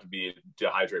 you'll just have to be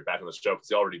dehydrate back on the show because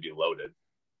you'll already be loaded.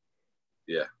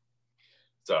 Yeah.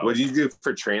 So what did you do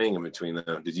for training in between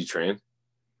them? Did you train?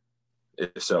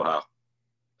 If so, how?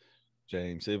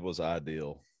 James, it was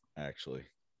ideal. Actually,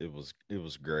 it was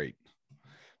great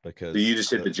because. So you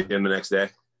just hit the gym the next day?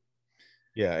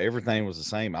 Yeah, everything was the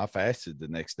same. I fasted the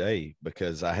next day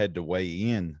because I had to weigh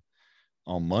in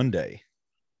on Monday.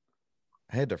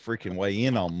 I had to freaking weigh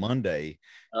in on Monday.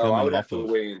 Oh, I would have to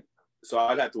weigh in. So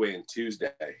I'd have to weigh in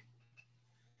Tuesday.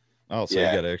 Oh, so you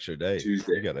got an extra day.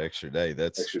 Tuesday. You got an extra day.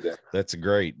 Extra day. That's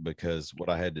great because what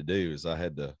I had to do is I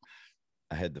had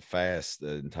to fast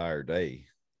the entire day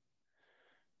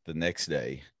the next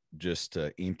day just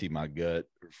to empty my gut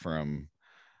from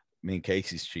me and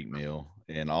Casey's cheat meal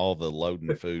and all the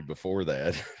loading food before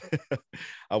that.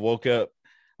 I woke up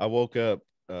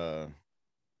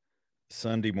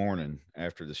Sunday morning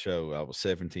after the show. I was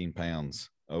 17 pounds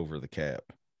over the cap.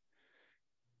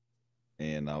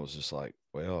 And I was just like,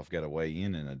 well, I've got to weigh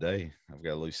in a day. I've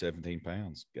got to lose 17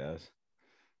 pounds, guys.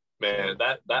 Man,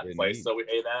 so that place that we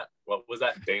ate at, what was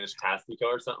that, Danish Pastico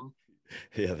or something?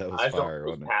 Yeah, that was fire,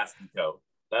 wasn't it? Pastico.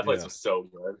 That place was so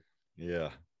good. Yeah.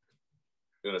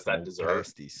 Goodness, that dessert.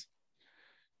 Pasties.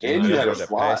 And you had a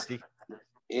fly.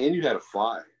 And you had a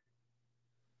fly.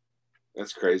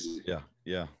 That's crazy.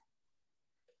 Yeah.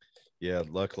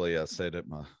 Luckily, I stayed at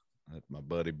my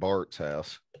buddy Bart's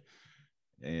house,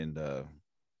 and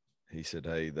he said,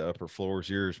 hey, the upper floor is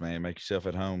yours, man. Make yourself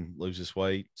at home, lose this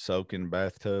weight, soak in the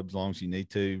bathtub as long as you need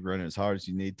to, run it as hard as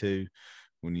you need to.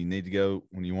 When you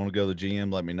want to go to the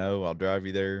gym, let me know. I'll drive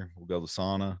you there. We'll go to the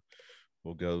sauna.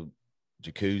 We'll go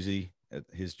jacuzzi at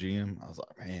his gym. I was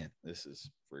like, man, this is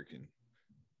freaking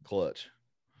clutch.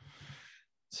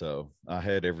 So I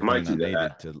had everything I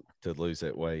needed to lose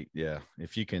that weight. Yeah.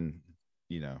 If you can,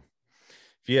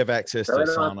 if you have access to a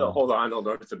sauna. Hold on,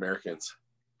 North Americans.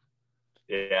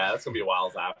 Yeah, that's gonna be a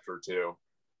while after too.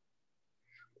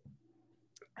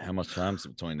 How much time's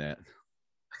between that?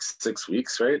 Like 6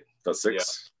 weeks, right? About 6.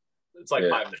 Yeah. It's like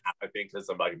 5.5, I think, because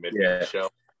I'm like a midweek show.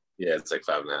 Yeah, it's like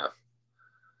 5.5.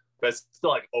 But it's still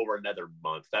like over another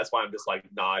month. That's why I'm just like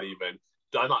I'm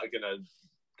not gonna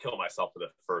kill myself for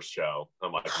the first show.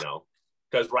 I'm like, no.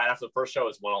 Because right after the first show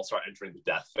is when I'll start entering the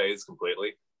death phase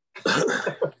completely.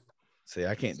 See,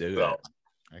 I can't do that.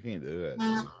 I can't do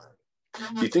that.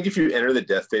 Do you think if you enter the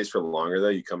death phase for longer, though,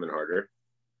 you come in harder?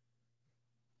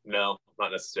 No,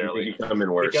 not necessarily. You come in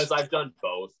worse? Because I've done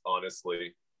both,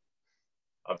 honestly.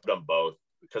 I've done both.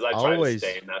 Because I tried to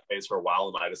stay in that phase for a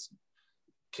while, and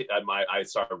I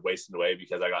started wasting away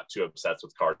because I got too obsessed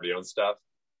with cardio and stuff.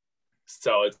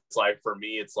 So it's like, for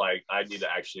me, it's like I need to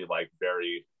actually like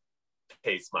very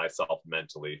pace myself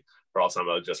mentally, or else I'm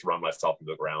going to just run myself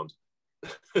into the ground.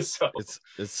 So it's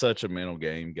such a mental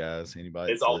game, guys.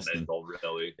 Anybody? It's all mental,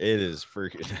 really. It is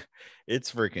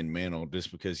it's freaking mental,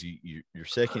 just because you're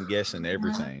second guessing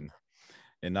everything,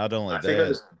 and not only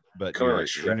that, but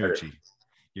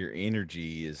your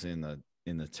energy is in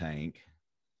the tank.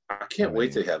 I can't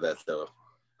wait to have that though.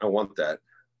 I want that.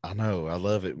 I know. I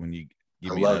love it when you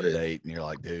give me an update and you're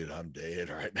like, dude, I'm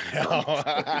dead right now.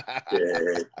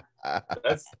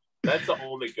 That's the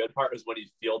only good part, is when you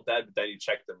feel dead, but then you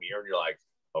check the mirror and you're like,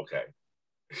 okay.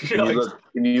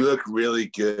 You look really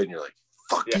good and you're like,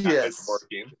 fuck yes. It's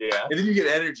working. Yeah. And then you get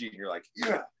energy and you're like,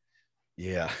 yeah.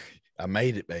 Yeah. I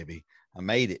made it, baby. I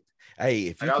made it. Hey,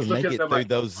 if you can make it through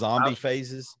those zombie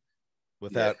phases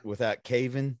without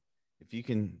caving, if you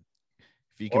can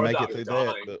make it through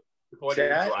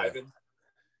that.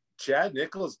 Chad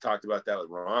Nichols talked about that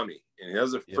with Rami, and that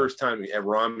was the first time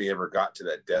Rami ever got to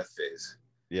that death phase.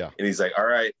 Yeah. And he's like, all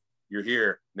right, you're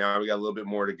here. Now we got a little bit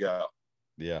more to go.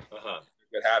 Yeah.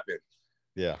 What happened?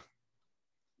 Yeah.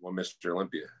 Well, Mr.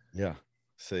 Olympia. Yeah.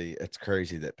 See, it's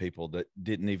crazy that people that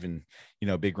didn't even,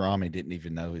 Big Rami didn't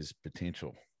even know his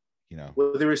potential,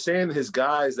 Well, they were saying his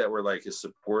guys that were like his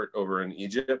support over in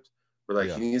Egypt were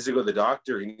like, he needs to go to the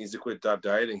doctor. He needs to quit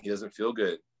dieting. He doesn't feel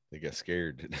good. They got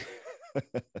scared.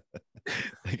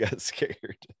 They got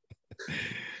scared.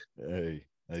 Hey.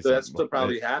 So that's what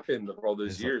probably happened for all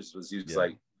those years, was he was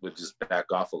like, would just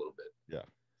back off a little bit.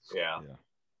 Yeah.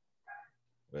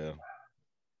 Well,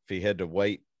 if he had to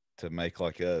wait to make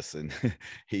like us, and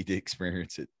he'd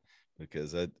experience it,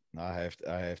 because I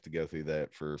have to go through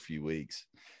that for a few weeks.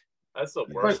 That's the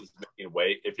worst, is making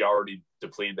weight. If you already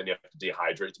deplete, then you have to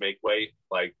dehydrate to make weight.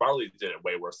 Like Bartley did it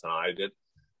way worse than I did,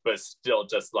 but still,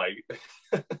 just like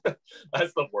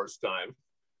that's the worst time.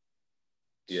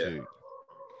 Yeah. Shoot.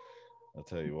 I'll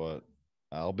tell you what,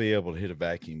 I'll be able to hit a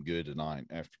vacuum good tonight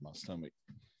after my stomach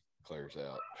clears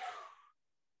out.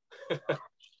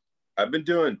 I've been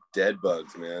doing dead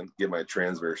bugs, man. Get my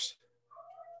transverse.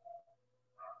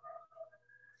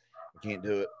 I can't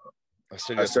do it. I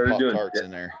still got some Poptarts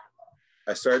in there.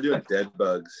 I started doing dead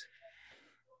bugs.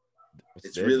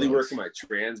 It's really bugs? Working my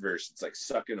transverse. It's like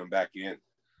sucking them back in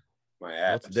my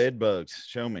abs. What's dead bugs?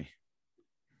 Show me.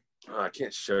 Oh, I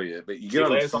can't show you, but you get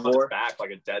on the floor. On his back like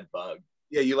a dead bug.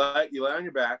 Yeah, you lie on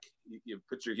your back. You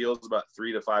put your heels about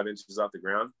 3 to 5 inches off the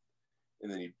ground,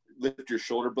 and then you lift your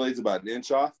shoulder blades about 1 inch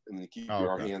off, and then you keep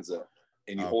your hands up,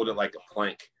 and you hold it like a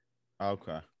plank.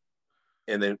 Okay.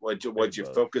 And then what you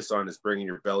focus on is bringing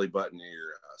your belly button to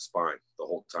your spine the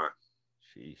whole time.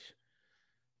 Sheesh.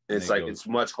 And it's like it's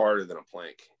much harder than a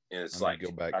plank, and it's like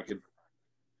I could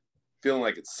feeling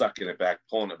like it's sucking it back,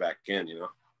 pulling it back in.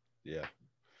 Yeah.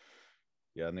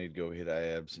 Yeah, I need to go hit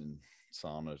abs and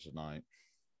sauna tonight.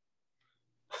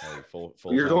 Hey, full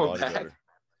You're going bodybuilder. back.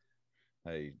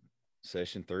 Hey,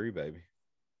 session 3, baby.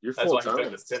 You're full time.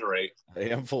 That's why incinerate.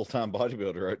 Hey, I'm full-time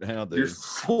bodybuilder right now, dude. You're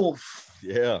full.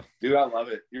 Yeah. Dude, I love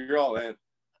it. You're all in.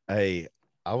 Hey,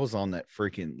 I was on that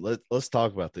freaking let's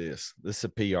talk about this. This is a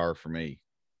PR for me.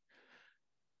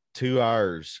 2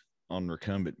 hours on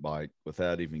recumbent bike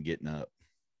without even getting up.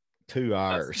 2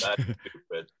 hours. That's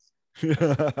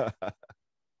stupid.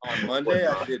 On Monday,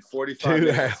 I did 45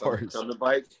 minutes on the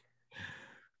bike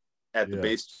at the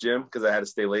base gym because I had to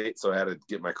stay late, so I had to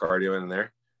get my cardio in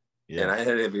there. Yeah. And I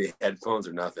didn't have any headphones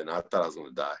or nothing. I thought I was going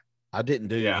to die. I didn't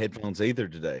do headphones either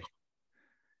today.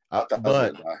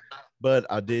 But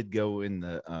I did go in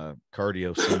the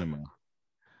cardio cinema,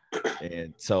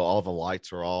 and so all the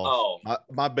lights were off. Oh,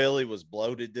 My belly was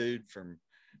bloated, dude, from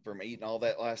eating all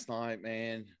that last night,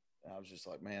 man. I was just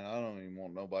like, man, I don't even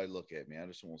want nobody to look at me. I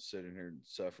just want to sit in here and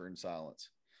suffer in silence.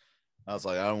 I was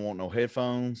like, I don't want no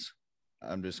headphones.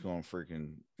 I'm just going to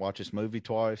freaking watch this movie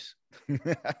twice.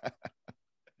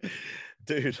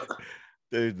 dude,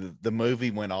 the movie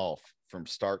went off from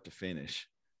start to finish.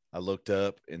 I looked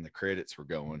up and the credits were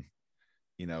going,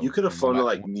 you know. You could have flown to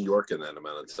like New York in that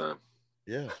amount of time.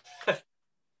 Yeah.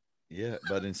 Yeah.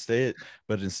 But instead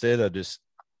I just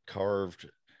carved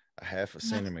a half a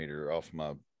centimeter off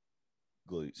my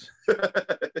glutes.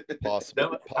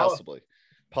 Possibly.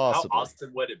 How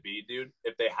awesome would it be, dude,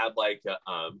 if they had like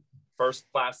a first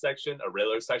class section, a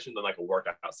regular section, then like a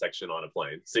workout section on a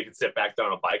plane, so you can sit back there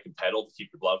on a bike and pedal to keep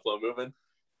your blood flow moving?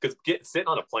 Because sitting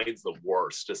on a plane is the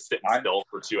worst. Just sitting still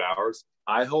for 2 hours.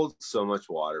 I hold so much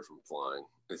water from flying.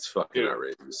 It's fucking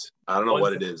outrageous. I don't know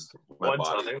what it is. One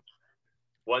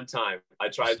time, I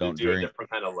tried to do a different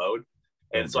kind of load,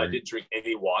 and so I didn't drink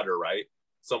any water. Right.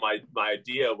 So my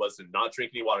idea was to not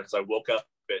drink any water because I woke up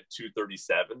at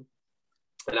 2:37,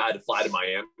 and I had to fly to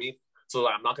Miami. So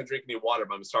I'm not gonna drink any water,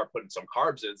 but I'm gonna start putting some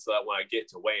carbs in so that when I get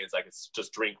to weigh-ins, I can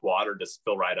just drink water, just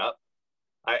fill right up.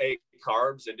 I ate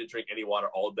carbs and didn't drink any water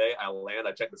all day.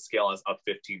 I checked the scale, I was up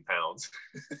 15 pounds.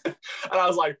 And I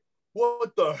was like,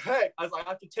 what the heck? I was like, I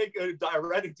have to take a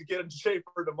diuretic to get in shape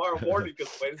for tomorrow morning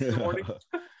because Wednesday in the morning.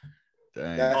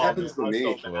 Dang. That happens to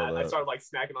me. So mad. I started like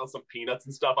snacking on some peanuts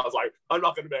and stuff. I was like, I'm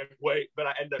not going to make weight, but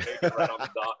I ended up making it right on the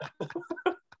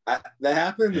dot. That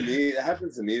happened to me. That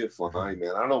happens to me with flying,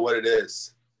 man. I don't know what it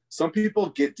is. Some people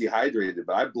get dehydrated,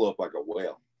 but I blow up like a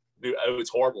whale. Dude, it was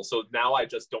horrible. So now I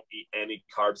just don't eat any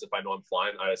carbs if I know I'm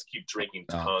flying. I just keep drinking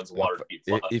tons of water to keep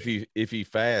flying. If you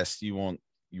fast, you won't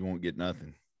get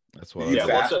nothing. That's what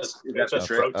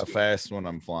I fast when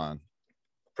I'm flying.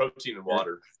 Protein and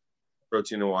water.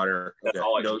 Protein and water. That's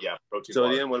all I eat. Yeah, protein.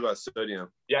 Sodium. Water. What about sodium?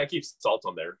 Yeah, I keep salt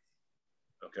on there.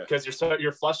 Okay. Because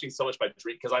you're flushing so much by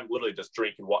drink. Because I'm literally just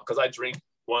drinking water. Because I drink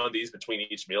one of these between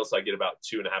each meal, so I get about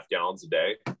 2.5 gallons a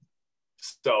day.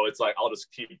 So it's like I'll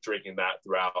just keep drinking that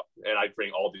throughout, and I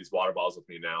bring all these water bottles with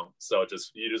me now. So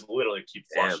you just literally keep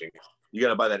flushing. Damn. You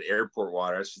gotta buy that airport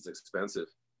water. That's just expensive,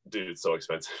 dude. It's so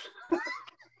expensive.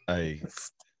 Hey,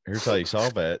 here's how you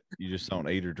solve that: you just don't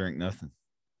eat or drink nothing.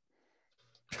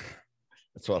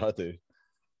 That's what I do.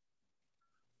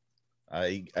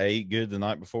 I eat good the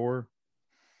night before,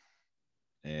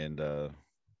 and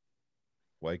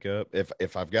wake up.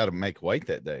 If I've got to make weight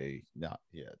that day,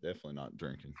 definitely not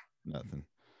drinking nothing.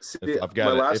 See, if I've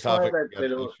got an extra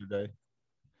day.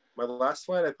 My last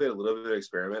flight, I played a little bit of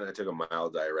experiment. I took a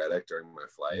mild diuretic during my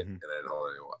flight, and I didn't hold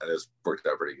any water. It just worked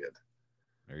out pretty good.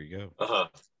 There you go.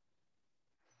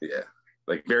 Yeah,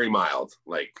 like very mild,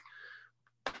 like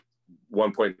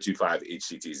 1.25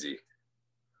 HCTZ.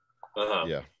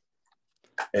 Yeah,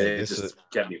 and it just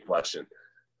kept me flushing.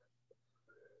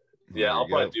 Yeah, I'll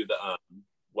probably do the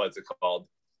what's it called?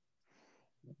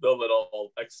 The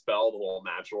little Expel, the little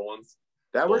natural ones.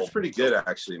 That works pretty good,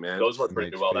 actually, man. Those work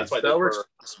pretty well. That's what I did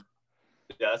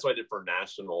that's what I did for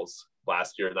nationals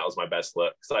last year, and that was my best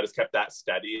lift because I just kept that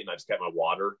steady and I just kept my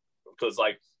water. Because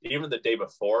like even the day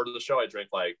before the show, I drank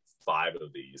like 5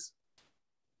 of these.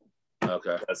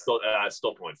 Okay, I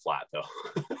still going flat though.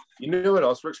 You know what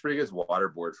else works pretty good is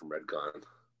Waterboard from Redcon.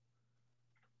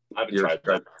 I haven't tried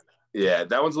that. Yeah,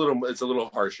 that one's a little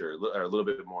harsher, or a little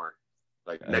bit more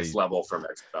like next level from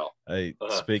Expel. Hey,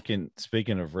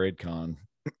 speaking of Redcon,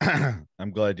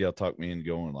 I'm glad y'all talked me into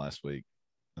going last week.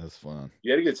 That was fun.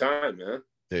 You had a good time, man.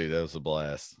 Dude, that was a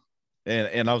blast.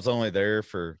 And I was only there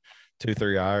for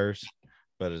 2-3 hours,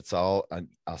 but it's all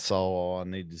I saw all I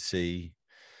needed to see.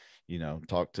 You know,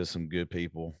 talk to some good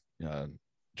people.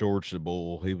 George the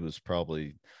Bull, he was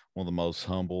probably one of the most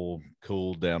humble,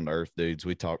 cool, down to earth dudes.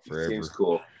 We talked forever. Seems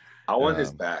cool. I want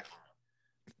his back,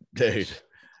 dude.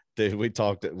 We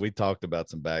talked about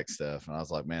some back stuff, and I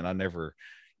was like, man, I never,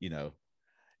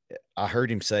 I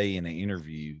heard him say in an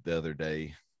interview the other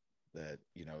day that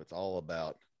it's all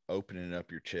about opening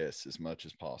up your chest as much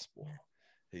as possible.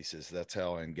 He says that's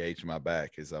how I engage my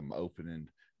back, is I'm opening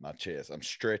my chest. I'm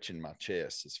stretching my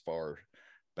chest as far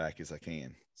back as I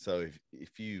can. So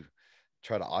if you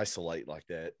try to isolate like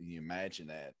that, you imagine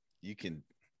that you can,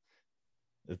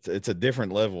 it's a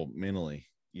different level mentally,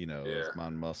 of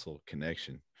mind muscle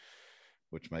connection,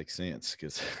 which makes sense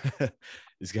because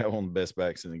he's got one of the best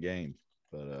backs in the game.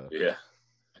 But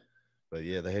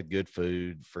yeah, they had good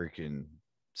food. Freaking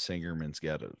Singerman's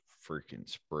got a freaking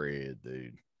spread,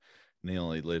 dude. And he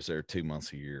only lives there 2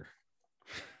 months a year.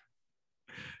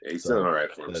 Yeah, he's doing all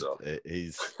right for himself.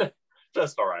 He's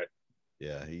just all right.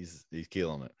 Yeah, he's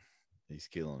killing it. He's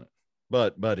killing it.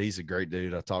 But he's a great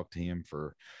dude. I talked to him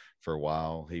for a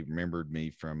while. He remembered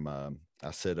me from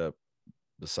I set up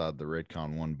beside the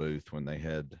Redcon 1 booth when they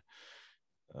had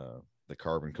the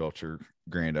Carbon Culture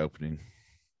grand opening.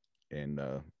 And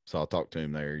so I talked to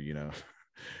him there, you know.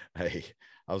 Hey,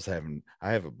 I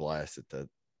have a blast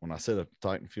when I set up the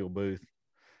Titan Fuel booth.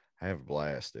 I have a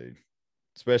blast, dude.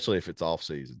 Especially if it's off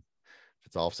season. If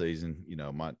it's off season, you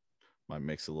know, might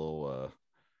mix a little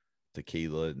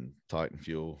tequila and Titan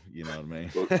Fuel, you know what I mean?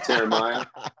 Terramaya.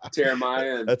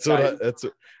 That's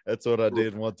what I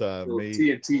did one time.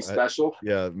 TNT special.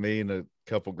 Me and a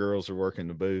couple girls were working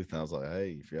the booth, and I was like,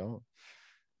 hey, if y'all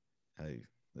want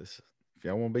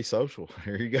to be social,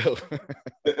 here you go.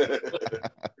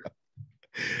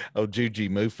 Oh, Juji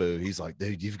Mufu, he's like,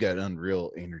 dude, you've got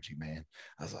unreal energy, man.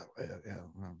 I was like, well, yeah,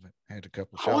 I had a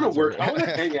couple shots. I want to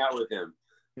hang out with him.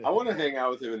 I want to hang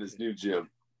out with him in his new gym.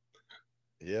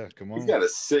 Yeah, come on. He's got a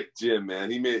sick gym, man.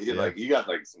 He got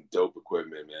like some dope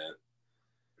equipment, man.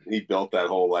 He built that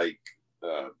whole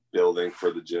building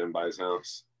for the gym by his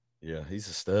house. Yeah, he's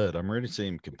a stud. I'm ready to see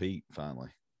him compete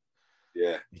finally.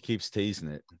 Yeah. He keeps teasing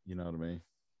it, you know what I mean?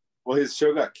 Well, his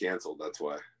show got canceled, that's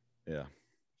why. Yeah.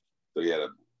 So he had to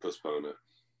postpone it.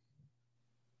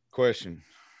 Question.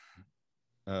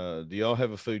 Do y'all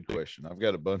have a food question? I've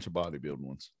got a bunch of bodybuilding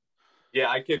ones. Yeah,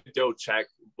 I could go check.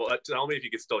 But tell me if you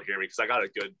can still hear me, because I got a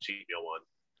good cheat meal one.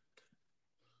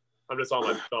 I'm just on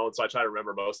my phone, so I try to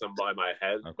remember most of them by my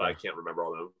head, but I can't remember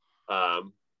all of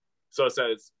them. So it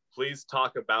says, please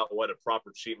talk about what a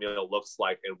proper cheat meal looks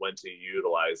like and when to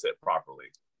utilize it properly.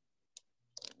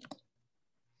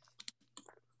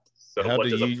 So how what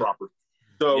do does you... a proper...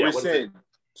 So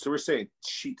we're saying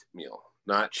cheat meal,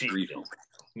 not cheat meal.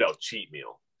 No, cheat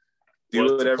meal. Do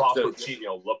what does a proper cheat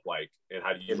meal look like, and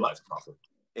how do you utilize it properly?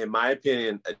 In my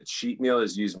opinion, a cheat meal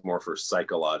is used more for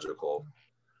psychological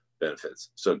benefits.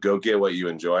 So go get what you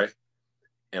enjoy.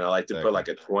 And I like to put like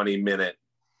a 20-minute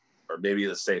or maybe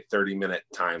let's say 30-minute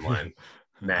timeline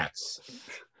max.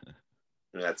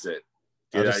 And that's it.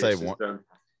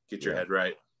 Get your head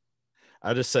right.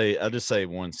 I just say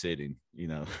one sitting, you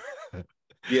know.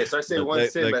 Yeah, so I say one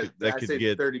sitting, but I say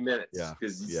get 30 minutes. Yeah.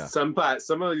 Because some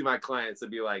of my clients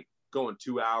would be like going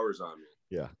 2 hours on me.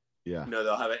 Yeah. Yeah. You know,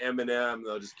 they'll have an M&M,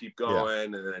 they'll just keep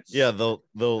going, and then they'll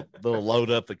load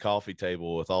up the coffee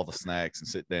table with all the snacks and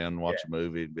sit down and watch a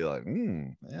movie and be like,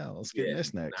 let's get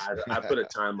this next. I put a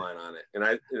timeline on it, and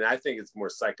I think it's more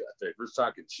psycho. If we're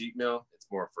talking cheat meal, it's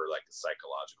more for like a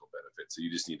psychological benefit. So you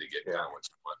just need to get down what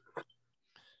you want.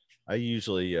 I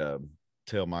usually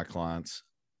tell my clients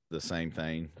the same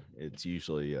thing. It's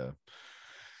usually,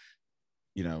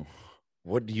 you know,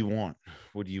 what do you want?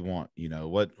 What do you want? You know,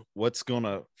 what's going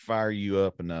to fire you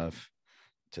up enough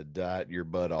to diet your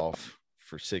butt off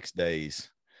for 6 days?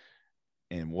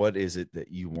 And what is it that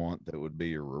you want that would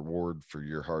be a reward for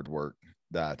your hard work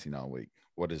dieting all week?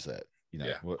 What is that? You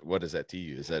know, what is that to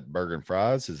you? Is that burger and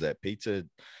fries? Is that pizza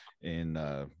and,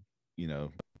 you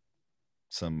know,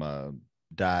 some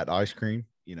diet ice cream?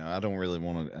 You know, I don't really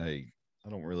want to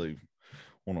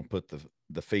put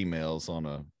the females on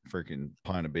a freaking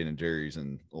pint of Ben & Jerry's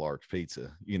and a large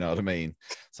pizza. You know what I mean?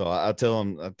 So I tell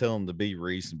them to be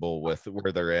reasonable with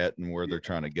where they're at and where they're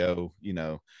trying to go, you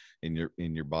know, in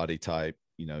your body type.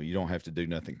 You know, you don't have to do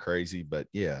nothing crazy, but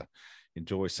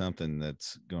enjoy something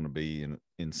that's going to be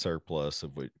in surplus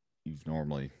of what you've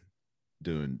normally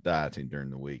doing dieting during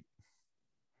the week.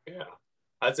 Yeah.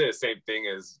 I'd say the same thing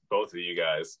as both of you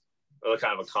guys,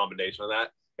 kind of a combination of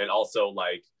that. And also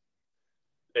like,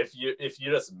 if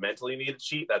you just mentally need to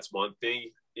cheat, that's one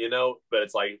thing, you know, but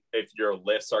it's like if your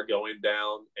lifts are going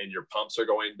down and your pumps are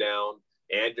going down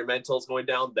and your mental is going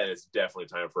down, then it's definitely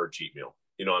time for a cheat meal.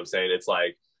 You know what I'm saying? It's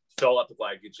like fill up the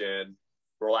glycogen,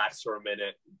 relax for a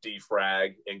minute,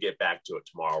 defrag, and get back to it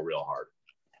tomorrow real hard.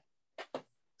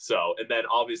 So, and then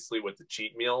obviously with the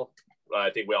cheat meal, I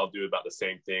think we all do about the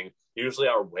same thing. Usually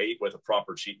our weight with a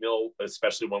proper cheat meal,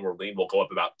 especially when we're lean, will go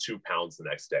up about 2 pounds the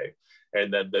next day.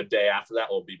 And then the day after that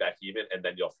will be back even, and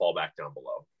then you'll fall back down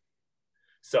below.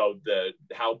 So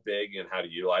how big and how to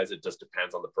utilize it just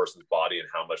depends on the person's body and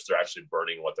how much they're actually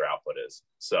burning, what their output is.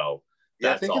 So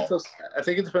I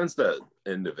think it depends the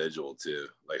individual too,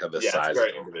 like how the size. It's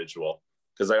very individual.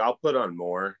 Because like I'll put on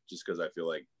more just because I feel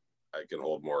like I can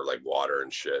hold more like water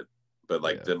and shit. But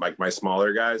like my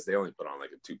smaller guys, they only put on like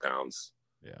 2 pounds,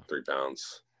 3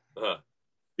 pounds.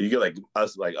 You get like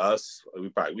us, we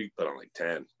put on like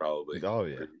 10 probably. Oh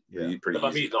yeah, pretty if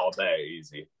I'm eating all day,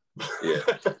 easy. Yeah,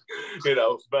 you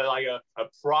know, but like a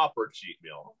proper cheat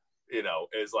meal, you know,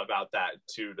 is about that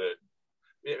 2 to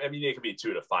I mean, it could be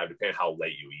 2 to 5, depending how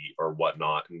late you eat or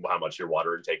whatnot, and how much your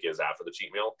water intake is after the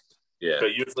cheat meal. Yeah.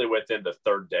 But usually within the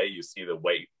 3rd day, you see the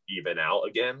weight even out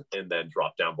again, and then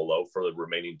drop down below for the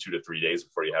remaining 2 to 3 days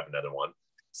before you have another one.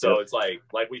 So it's like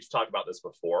we've talked about this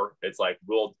before. It's like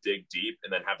we'll dig deep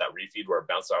and then have that refeed where it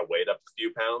bounces our weight up a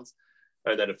few pounds.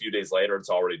 And then a few days later, it's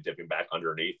already dipping back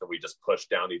underneath, and we just push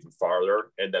down even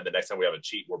farther. And then the next time we have a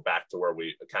cheat, we're back to where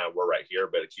we kind of were right here,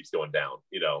 but it keeps going down.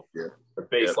 You know, the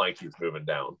baseline keeps moving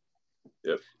down.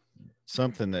 Yep.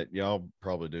 Something that y'all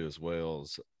probably do as well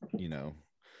is, you know,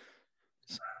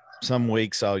 some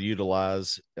weeks I'll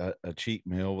utilize a cheat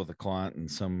meal with a client,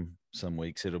 and some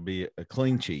weeks it'll be a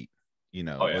clean cheat. You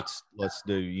know, let's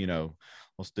do, you know,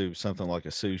 let's do something like a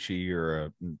sushi or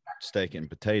a steak and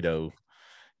potato,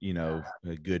 you know,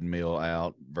 a good meal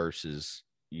out versus,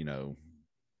 you know,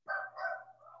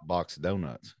 box of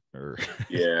donuts or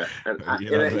and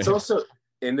it's also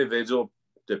individual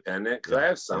dependent, because I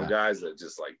have some guys that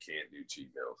just like can't do cheat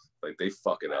meals, like they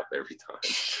fuck it up every time.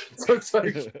 So it's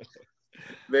like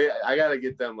I gotta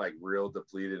get them like real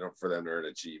depleted for them to earn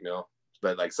a cheat meal.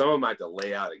 But like some of them I have to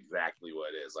lay out exactly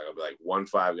what it is. Like I'll be like 1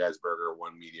 Five Guys burger,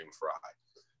 1 medium fry,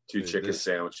 2 chicken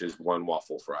sandwiches, 1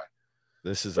 waffle fry.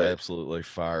 This is absolutely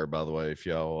fire, by the way. If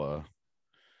y'all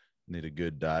need a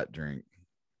good diet drink,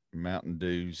 Mountain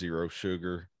Dew, 0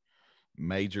 sugar,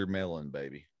 major melon,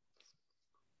 baby.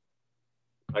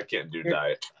 I can't do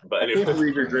diet, but anyway. I can't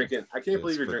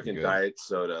believe you're drinking diet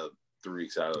soda 3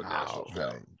 weeks out of the national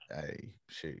show. Hey,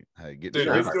 shoot. Hey, get dude,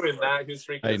 who's doing that? Who's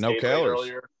drinking no calories.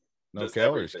 Earlier? No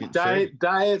calories.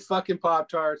 Diet fucking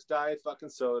Pop-Tarts, diet fucking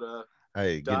soda.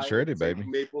 Hey, get shredded, baby.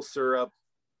 Maple syrup.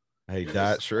 Hey,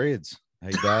 diet shreds.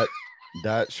 Hey,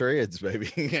 diet shreds,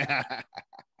 baby.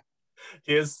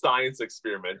 His science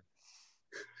experiment.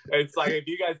 It's like, if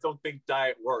you guys don't think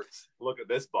diet works, look at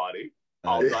this body.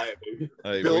 All diet, baby.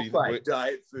 Hey, built by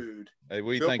diet food. Hey,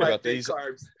 we think about these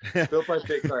carbs. Built by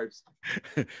fake carbs.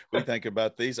 We think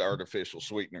about these artificial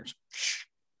sweeteners.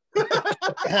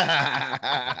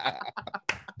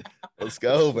 Let's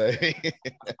go, baby.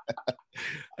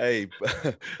 hey,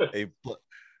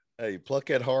 pluck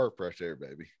that harp right there,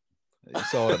 baby. You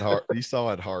saw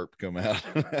it harp come out.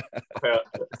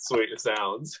 Sweet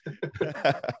sounds.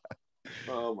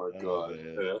 Oh my god.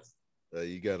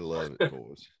 You gotta love it,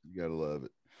 boys. You gotta love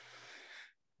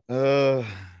it.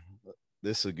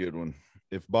 This is a good one.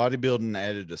 If bodybuilding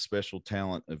added a special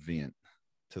talent event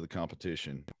to the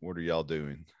competition, what are y'all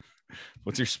doing?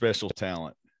 What's your special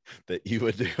talent that you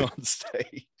would do on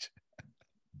stage?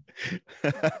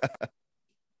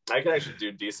 I can actually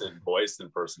do decent voice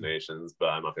impersonations, but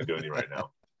I'm not gonna do any right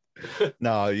now.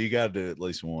 No, you gotta do at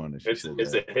least one. It's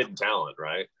a hidden talent,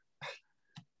 right?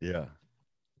 Yeah.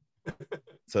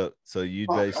 So you'd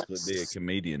basically be a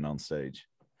comedian on stage.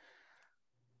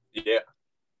 Yeah,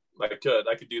 I could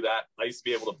do that. I used to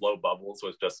be able to blow bubbles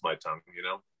with just my tongue, you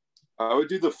know. I would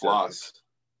do the floss.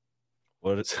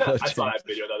 I saw that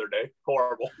video the other day.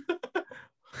 Horrible.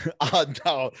 Oh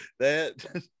no, that.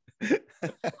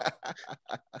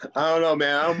 I don't know,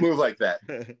 man. I don't move like that.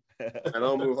 I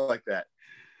don't move like that.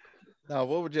 No,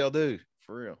 what would y'all do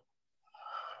for real?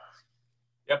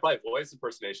 Yeah, probably voice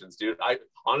impersonations, dude.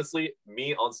 Honestly,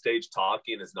 me on stage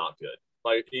talking is not good.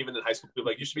 Like, even in high school, people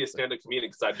are like, you should be a stand-up comedian,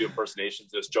 because I do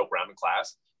impersonations, just joke around in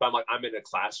class. But I'm like, I'm in a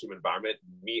classroom environment,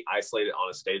 me isolated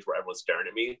on a stage where everyone's staring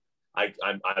at me. I'd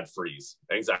freeze.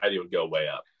 Anxiety would go way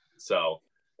up. So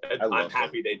I'm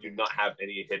happy they do not have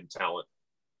any hidden talent,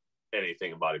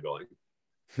 anything in bodybuilding.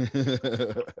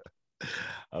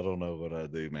 I don't know what I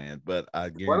do, man, but I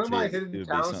guarantee one of my it hidden would be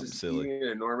talents something is silly. eating an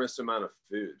enormous amount of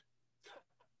food.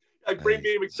 Like, bring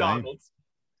me McDonald's.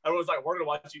 Everyone's like, we're gonna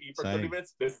watch you eat for 30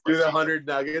 minutes. Do the 100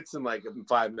 nuggets in like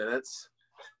 5 minutes.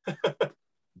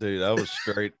 Dude, I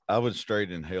would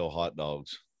straight inhale hot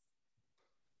dogs.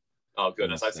 Oh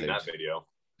goodness, I've seen that video.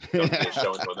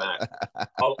 Showing that.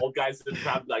 All guys in the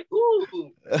crowd like,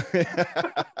 ooh.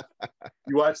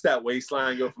 You watch that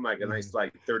waistline go from like a nice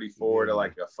like 34 to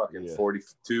like a fucking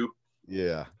 42.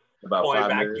 Yeah. About 5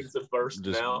 minutes.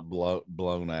 Just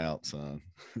blown out, son.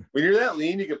 When you're that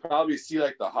lean, you could probably see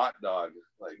like the hot dog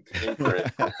like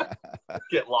imprint.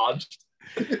 Get lodged.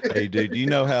 Hey, dude, you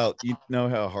know how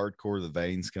hardcore the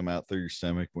veins come out through your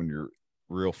stomach when you're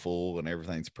real full and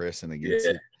everything's pressing against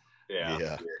it?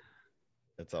 Yeah.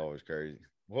 That's always crazy.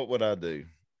 What would I do?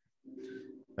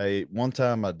 Hey, one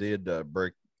time I did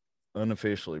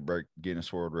unofficially break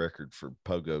Guinness World Record for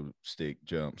pogo stick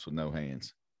jumps with no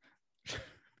hands.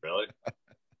 Really?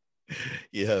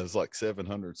 Yeah, it was like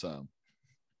 700 some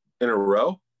in a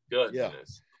row.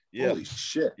 Goodness. Yeah. Holy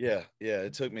shit. Yeah.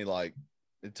 It took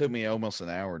me almost an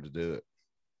hour to do it.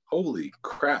 Holy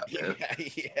crap, man.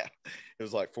 Yeah. It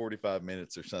was like 45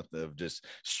 minutes or something of just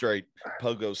straight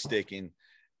pogo sticking.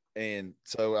 And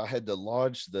so I had to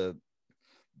lodge the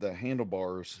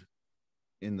handlebars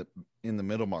in the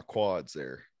middle of my quads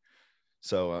there.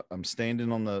 So I'm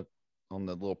standing on the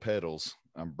little pedals.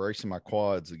 I'm bracing my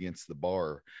quads against the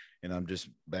bar, and I'm just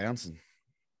bouncing,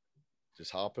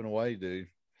 just hopping away, dude.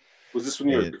 Was this when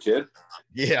you were a kid?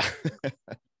 Yeah.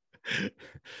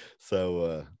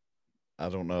 So I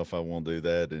don't know if I want to do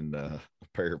that in a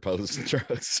pair of posing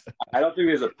trucks. I don't think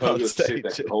there's a pogo stick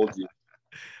that can hold you.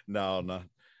 No.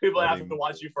 People have to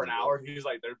watch you for an hour. He's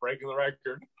like, they're breaking the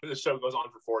record. The show goes on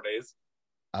for 4 days.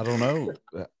 I don't know.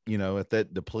 At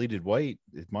that depleted weight,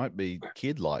 it might be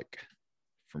kid-like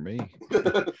for me.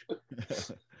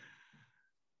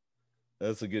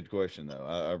 That's a good question, though.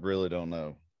 I really don't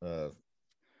know.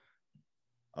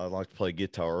 I like to play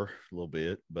guitar a little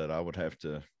bit, but I would have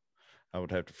to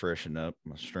freshen up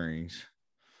my strings,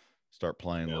 start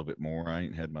playing a little bit more. I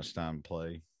ain't had much time to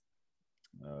play.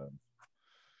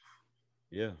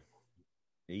 Yeah.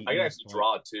 I can actually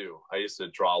draw too. I used to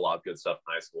draw a lot of good stuff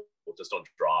in high school. Just don't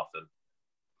draw often.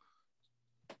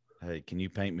 Hey, can you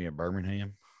paint me a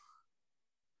Birmingham?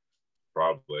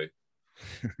 Probably.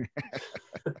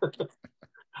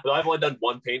 I've only done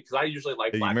one paint because I usually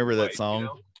like. Do you remember that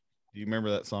song? Do you remember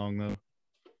that song though?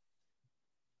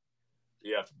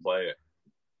 You have to play it.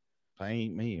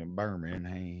 Paint me a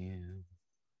Birmingham.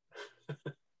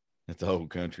 It's a whole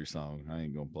country song. I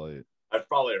ain't gonna play it. I've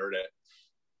probably heard it.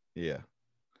 Yeah.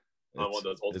 On one of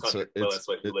those old country playlists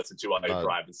that you listen to while you're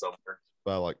driving somewhere.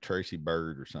 By like Tracy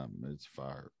Bird or something. It's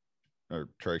fire. Or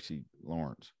Tracy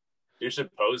Lawrence. You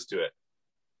should pose to it.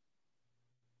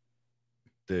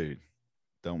 Dude,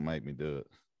 don't make me do it.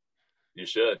 You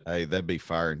should. Hey, that'd be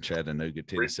fire in Chattanooga,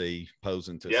 Tennessee,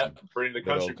 posing to some bring the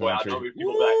country boy out. People back.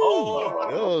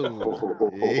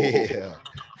 Oh, yeah.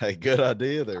 Hey, good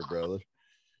idea there, brother.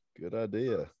 Good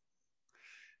idea.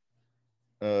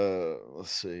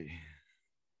 Let's see.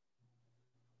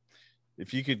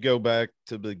 If you could go back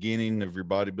to the beginning of your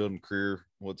bodybuilding career,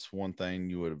 what's one thing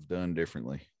you would have done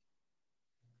differently?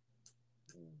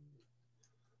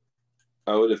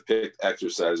 I would have picked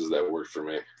exercises that worked for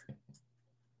me.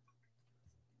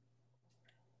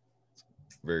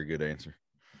 Very good answer.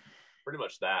 Pretty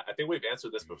much that. I think we've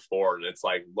answered this before, and it's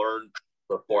like learn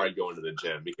before I go into the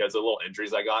gym, because the little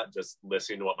injuries I got just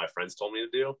listening to what my friends told me to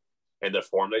do and the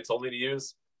form they told me to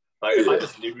use. Like if I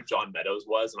just knew who John Meadows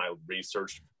was and I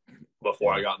researched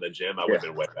before I got in the gym, I would have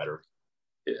been way better.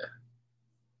 Yeah.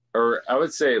 Or I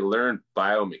would say learn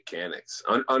biomechanics.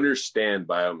 Understand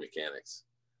biomechanics.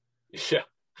 Yeah.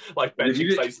 Like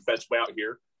benching, I used to bench way out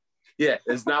here. Yeah,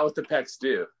 it's not what the pecs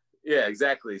do. Yeah,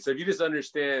 exactly. So if you just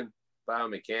understand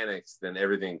biomechanics, then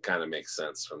everything kind of makes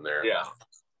sense from there. Yeah.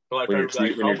 But like when you're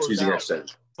choosing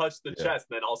exercise, touch the chest,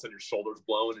 and then all of a sudden your shoulder's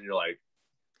blown, and you're like,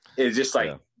 it's just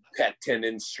like pec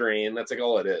tendon strain. That's like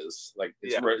all it is. Like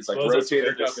it's like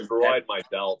rotator cuff and destroyed my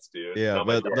delts, dude. Yeah,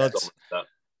 but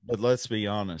let's be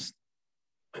honest.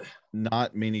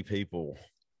 Not many people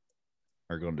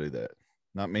are going to do that.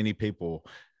 Not many people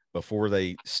before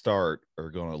they start are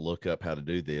going to look up how to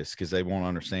do this because they won't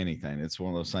understand anything. It's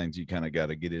one of those things you kind of got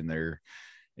to get in there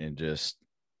and just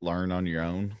learn on your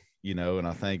own, and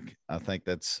I think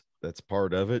that's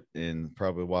part of it, and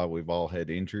probably why we've all had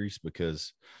injuries,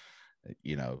 because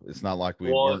it's not like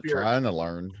we weren't trying to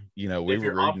learn. We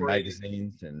were reading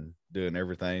magazines and doing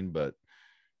everything, but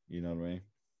you know what I mean?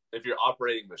 If you're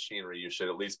operating machinery, you should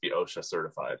at least be OSHA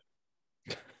certified.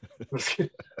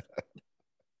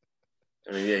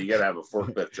 I mean, you got to have a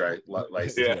forklift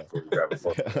license. Yeah.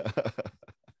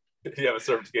 You have a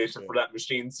certification for that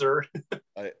machine, sir.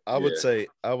 I would say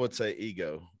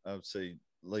ego. I would say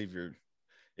leave your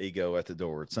ego at the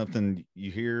door. It's something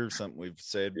you hear, something we've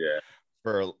said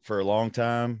for a long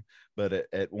time, but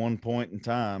at one point in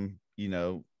time,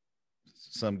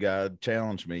 some guy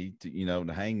challenged me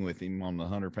to hang with him on the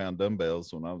 100-pound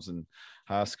dumbbells when I was in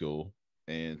high school.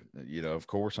 And, of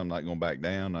course, I'm not going back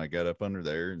down. I got up under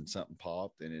there and something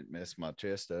popped and it messed my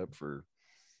chest up for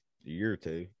a year or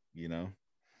two, Yeah.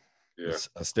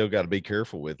 I still got to be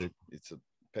careful with it. It's a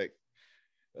pec,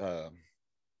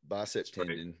 bicep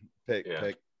tendon,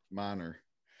 pec minor.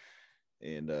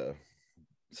 And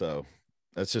so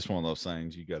that's just one of those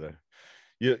things you got to,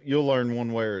 you'll learn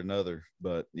one way or another,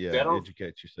 but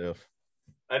educate yourself.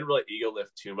 I didn't really ego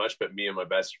lift too much, but me and my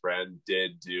best friend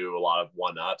did do a lot of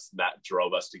one-ups, and that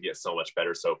drove us to get so much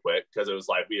better so quick, because it was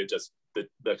like we had just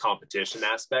the competition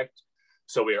aspect.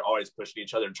 So we were always pushing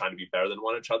each other and trying to be better than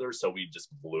one another. So we just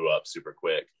blew up super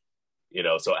quick,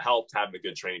 so it helped having a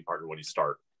good training partner when you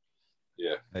start.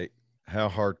 Yeah. how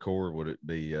hardcore would it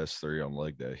be us three on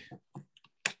leg day?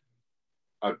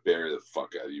 I'd bury the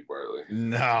fuck out of you, Bartley.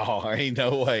 No, ain't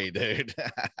no way, dude.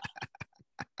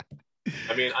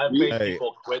 I mean, I've made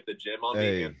people quit the gym on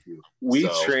me. And we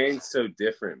train so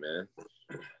different, man.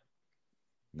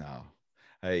 No.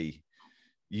 Hey,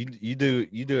 you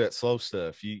do that slow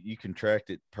stuff. You contract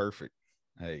it perfect.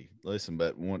 Hey, listen,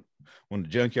 but when the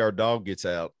junkyard dog gets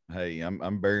out, hey,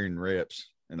 I'm burying reps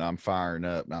and I'm firing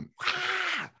up. And I'm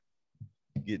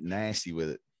getting nasty with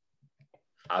it.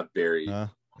 I bury you.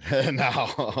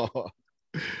 No.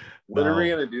 When are we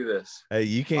gonna do this? Hey,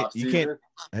 you can't.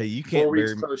 Hey, you can't 4 weeks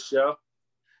bury me. post show.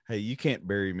 Hey, you can't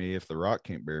bury me if The Rock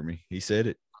can't bury me. He said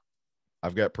it.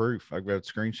 I've got proof. I've got a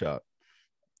screenshot.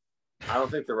 I don't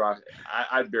think The Rock.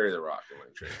 I'd bury The Rock in my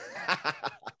trade.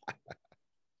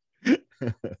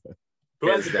 Who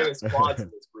has the biggest quads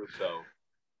in this group, though?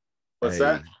 What's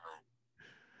that?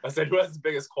 I said, who has the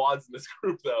biggest quads in this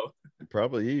group, though?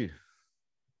 Probably you.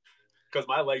 Because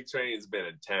my leg training has been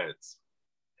intense.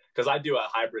 Because I do a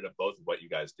hybrid of both of what you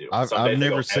guys do. I've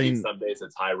never seen. Some days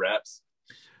it's high reps.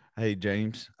 Hey,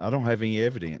 James, I don't have any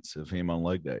evidence of him on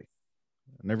leg day.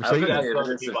 I've never seen any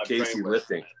evidence of Casey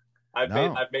lifting.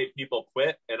 I've made people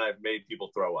quit and I've made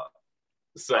people throw up.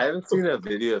 So I haven't seen a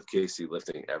video of Casey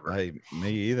lifting ever. Hey,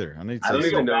 me either. I need to I don't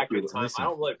even know. I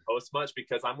don't really post much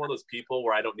because I'm one of those people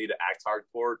where I don't need to act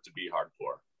hardcore to be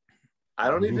hardcore. I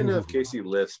don't even know if Casey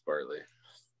lifts, Bartley.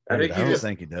 I don't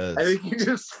think he does. I think he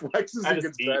just flexes and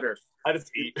gets better. I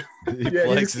just eat. He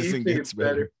flexes and gets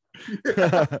better.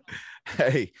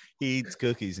 Hey, he eats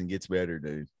cookies and gets better,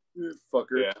 dude.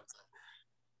 Fucker. Yeah.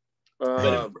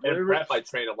 But in prep, I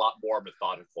train a lot more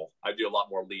methodical. I do a lot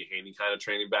more Lee Haney kind of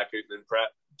training back in prep,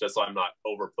 just so I'm not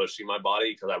over pushing my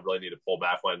body because I really need to pull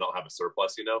back when I don't have a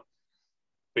surplus,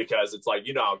 because it's like,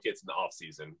 how it gets in the off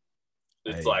season.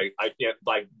 It's like, I can't,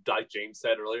 like James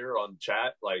said earlier on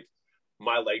chat, like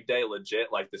my leg day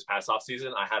legit, like this past off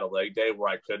season, I had a leg day where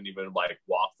I couldn't even like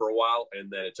walk for a while.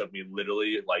 And then it took me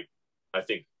literally like, I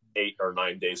think 8 or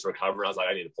 9 days to recover. I was like,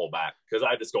 I need to pull back because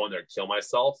I just go in there and kill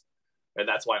myself. And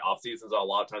that's why off seasons, a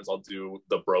lot of times I'll do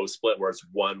the bro split where it's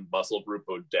one muscle group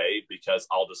a day because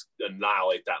I'll just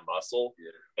annihilate that muscle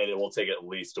and it will take at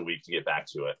least a week to get back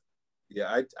to it.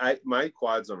 Yeah, my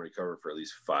quads don't recover for at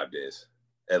least 5 days.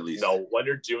 At least. No, when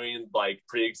you're doing like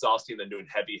pre-exhausting and doing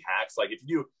heavy hacks, like if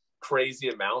you do crazy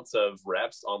amounts of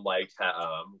reps on like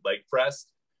leg press,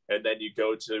 and then you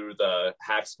go to the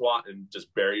hack squat and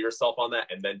just bury yourself on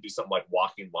that, and then do something like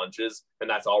walking lunges, and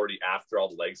that's already after all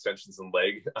the leg extensions and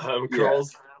leg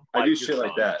curls. I do shit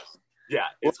like that. Yeah,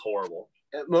 it's horrible.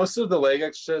 Most of the leg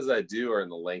exercises I do are in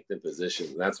the lengthened position,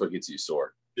 and that's what gets you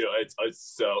sore. Yeah,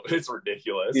 it's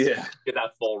ridiculous. Yeah, get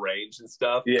that full range and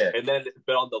stuff. Yeah, and then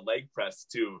but on the leg press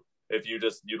too, if you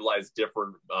just utilize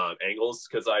different angles,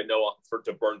 because I know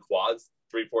to burn quads,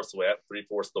 3/4 the way up,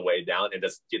 3/4 the way down, and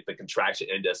just get the contraction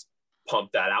and just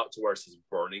pump that out to where it's just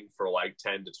burning for like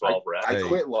 10 to 12 reps. I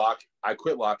quit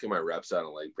locking my reps out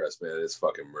on leg press, man. It's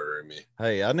fucking murdering me.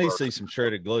 Hey, I need to see some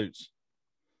shredded glutes.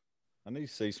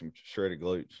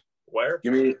 Where?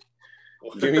 Give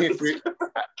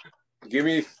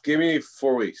me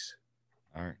 4 weeks.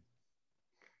 All right.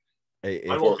 Hey,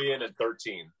 I will be in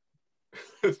 13.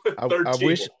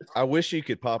 I wish you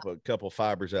could pop a couple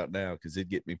fibers out now because it'd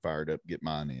get me fired up, get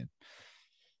mine in.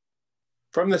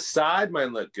 From the side,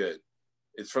 mine look good.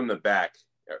 It's from the back.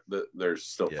 They're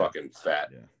still fucking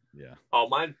fat. Yeah. Oh,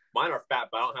 mine are fat,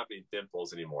 but I don't have any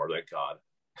dimples anymore. Thank God.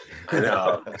 I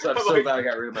know. I'm so glad I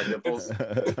got rid of my dimples.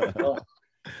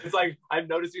 It's like I'm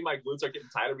noticing my glutes are getting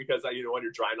tighter because when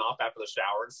you're drying off after the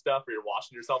shower and stuff, or you're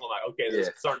washing yourself, I'm like, okay, there's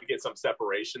starting to get some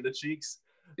separation in the cheeks,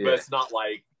 but it's not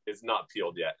like it's not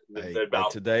peeled yet.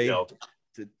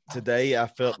 Today I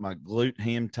felt my glute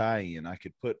ham tie in. I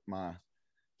could put my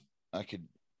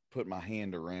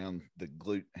hand around the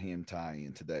glute ham tie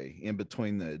in today, in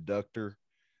between the adductor,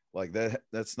 like that.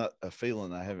 That's not a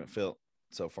feeling I haven't felt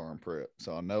so far in prep.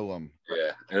 So I know I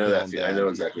know that. I know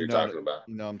exactly what you're talking about.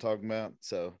 You know what I'm talking about.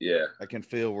 So I can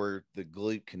feel where the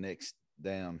glute connects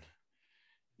down,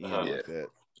 like that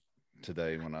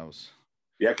today when I was.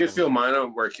 Yeah, I could feel mine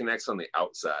where it connects on the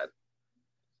outside.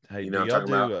 Hey, you know what I'm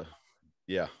talking about?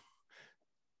 Yeah,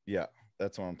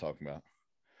 that's what I'm talking about.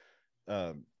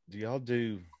 Do y'all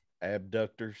do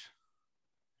abductors?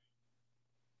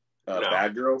 No.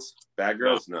 Bad girls?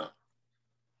 No.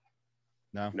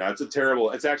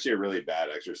 It's actually a really bad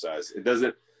exercise. It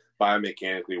doesn't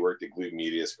biomechanically work the glute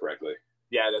medius correctly.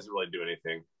 Yeah, it doesn't really do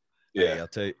anything. Yeah,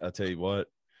 hey, I'll tell you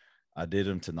what. I did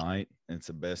them tonight, and it's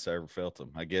the best I ever felt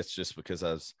them. I guess just because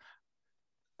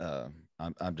I'm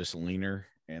just leaner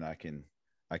and I can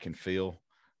feel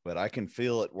but I can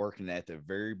feel it working at the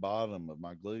very bottom of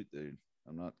my glute, dude.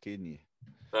 I'm not kidding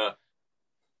you.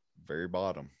 Very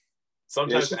bottom.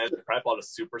 Sometimes at the prep, I'll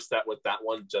just superset with that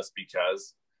one just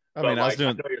because. I mean, like, I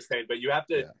know what you're saying, but you have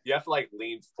to like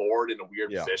lean forward in a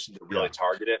weird position to really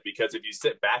target it, because if you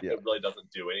sit back, it really doesn't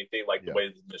do anything like the way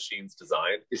the machine's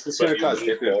designed. It's just going to cause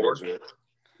hip forward.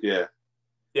 Yeah,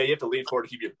 you have to lean forward to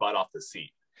keep your butt off the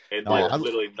seat and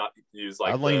literally not use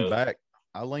like. I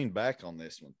leaned back on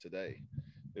this one today.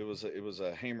 It was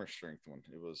a hammer strength one.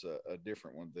 It was a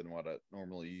different one than what I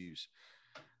normally use,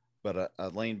 but I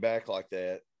leaned back like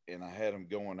that. And I had them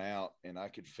going out, and I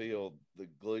could feel the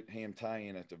glute ham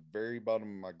tie-in at the very bottom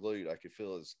of my glute. I could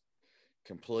feel it's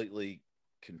completely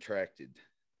contracted.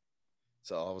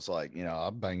 So I was like,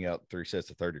 I'll bang out 3 sets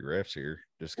of 30 reps here.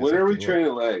 Just when are we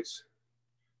training legs?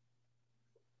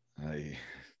 Hey,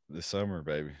 this summer,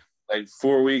 baby. Like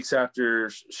 4 weeks after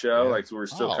show, like we're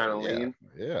still kind of lean.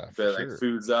 Yeah, but like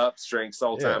food's up, strength's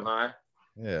all time high.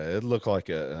 Yeah, it looked like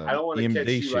I don't want to MD catch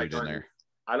you shoot like in there.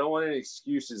 I don't want any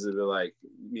excuses of like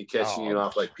me catching you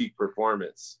off like peak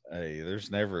performance. Hey,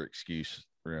 there's never excuse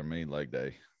around me leg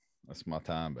day. That's my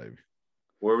time, baby.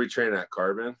 Where are we training at,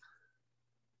 Carbon?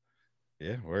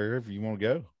 Yeah, wherever you want to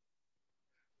go.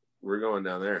 We're going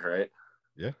down there, right?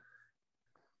 Yeah.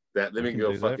 Then we can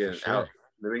go fucking out.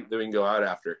 Then we can go out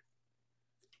after.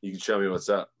 You can show me what's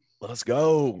up. Let's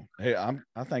go. Hey, I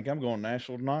think I'm going to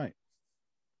Nashville tonight.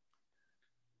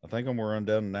 I think I'm going to run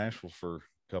down to Nashville for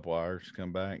couple hours,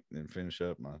 come back and finish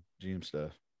up my gym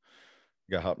stuff.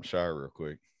 Got hop in the shower real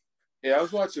quick. Yeah, I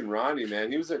was watching Ronnie,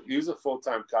 man. He was a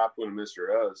full-time cop when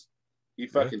Mr. O's. He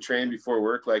fucking trained before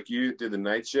work like you, did the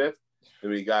night shift,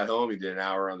 and when he got home, he did an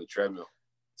hour on the treadmill.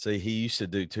 See, he used to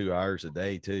do 2 hours a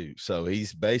day too, so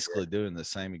he's basically doing the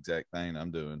same exact thing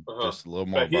I'm doing, just a little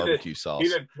more barbecue sauce.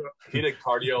 He did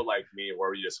cardio like me,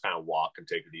 where we just kind of walk and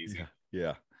take it easy.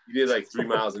 Yeah. He did like 3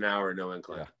 miles an hour, no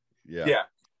incline. Yeah.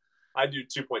 I do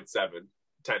 2.7,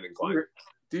 10 incline.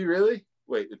 Do you really?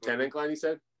 Wait, the 10 incline you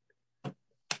said?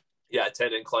 Yeah,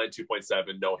 10 incline,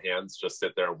 2.7, no hands, just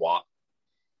sit there and walk.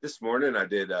 This morning I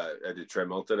did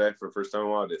treadmill today for the first time in a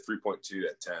while. I did 3.2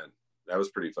 at 10. That was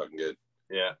pretty fucking good.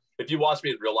 Yeah. If you watch me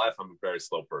in real life, I'm a very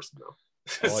slow person though.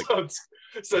 So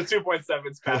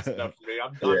 2.7 is fast enough for me.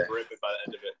 I'm done gripping by the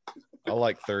end of it. I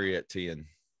like 3 at 10.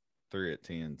 3 at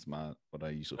 10 is what I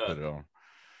usually put it on.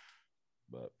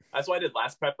 But that's what I did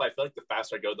last prep. I feel like the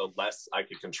faster I go, the less I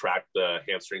can contract the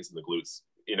hamstrings and the glutes,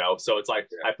 So it's like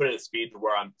I put it at a speed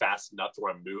where I'm fast enough to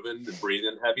where I'm moving and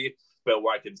breathing heavy, but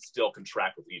where I can still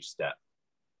contract with each step.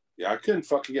 Yeah, I couldn't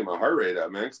fucking get my heart rate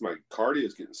up, man, because my cardio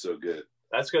is getting so good.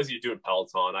 That's because you're doing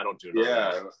Peloton. I don't do it.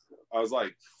 Yeah, I was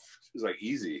like, it was like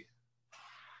easy.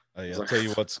 Hey, I'll tell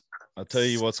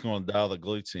you what's going to dial the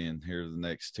glutes in here the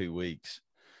next 2 weeks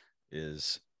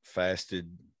is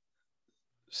fasted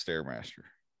Stairmaster.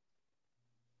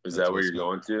 Is that where you're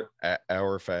going to?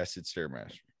 Hour fasted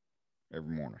Stairmaster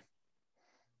every morning.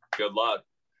 Good luck.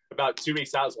 About 2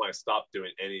 weeks out is when I stopped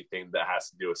doing anything that has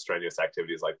to do with strenuous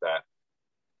activities like that.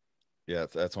 Yeah,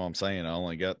 that's what I'm saying. I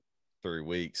only got 3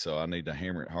 weeks, so I need to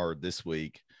hammer it hard this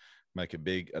week, make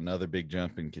another big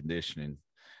jump in conditioning,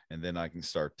 and then I can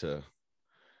start to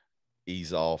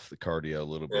ease off the cardio a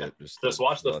little bit. Just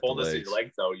watch the fullness of your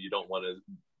legs, though. You don't want to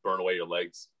burn away your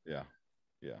legs. Yeah.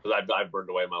 Because I've burned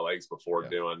away my legs before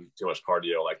doing too much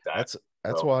cardio like that.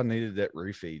 That's why I needed that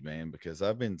refeed, man, because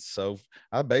I've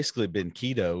basically been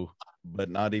keto, but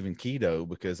not even keto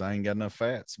because I ain't got enough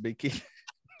fats to be keto.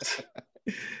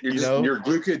 You're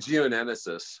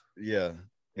gluconeogenesis. Yeah.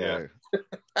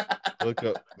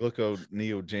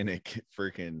 Gluconeogenic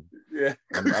freaking. Yeah.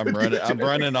 I'm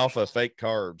running off of fake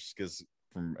carbs because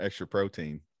from extra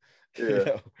protein.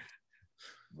 Yeah.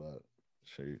 But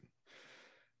shoot.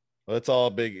 Well, it's all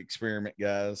a big experiment,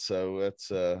 guys. So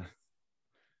that's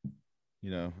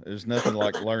there's nothing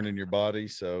like learning your body.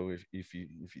 So if you're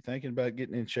thinking about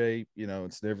getting in shape,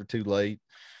 it's never too late.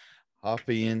 Hop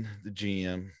in the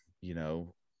gym,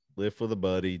 lift with a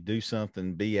buddy, do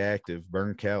something, be active,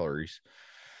 burn calories,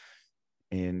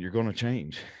 and you're going to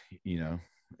change.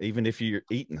 Even if you're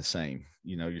eating the same,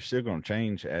 you're still going to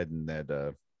change, adding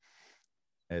that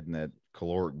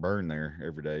caloric burn there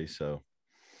every day. So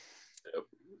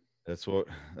that's what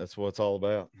it's all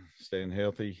about. Staying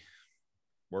healthy,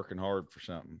 working hard for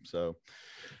something. So,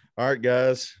 all right,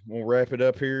 guys, we'll wrap it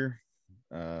up here.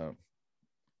 I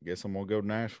guess I'm going to go to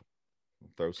Nashville.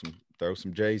 Throw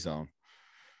some J's on.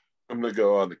 I'm going to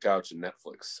go on the couch and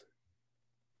Netflix.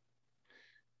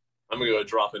 I'm going to go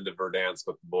drop into Verdansk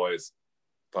with the boys.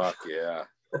 Fuck yeah.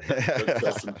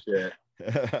 That's some shit.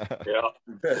 Yeah.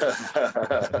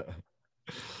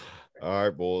 All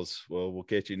right, boys. Well, we'll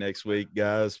catch you next week,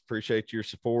 guys. Appreciate your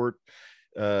support.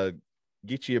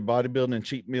 Get you a Bodybuilding and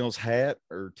Cheat Meals hat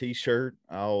or t-shirt.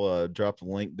 I'll drop the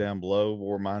link down below.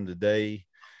 Wore mine today.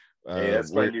 Hey,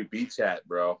 that's my new beach hat,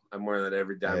 bro. I'm wearing that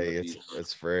every time. Hey,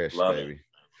 it's fresh, Love baby. It.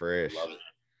 Fresh. Love it.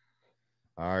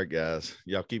 All right, guys.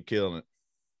 Y'all keep killing it.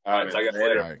 All right, I got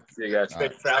later. All right. See you guys.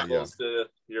 Safe travels to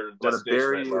your destination. I'm gonna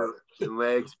bury you in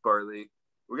legs, Bartley.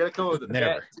 We're gonna come up with a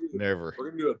bet. Too. Never.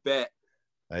 We're gonna do a bet.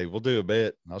 Hey, we'll do a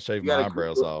bet. I'll shave my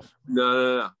eyebrows off.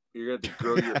 No. You're gonna have to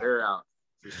grow your hair out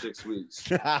for 6 weeks.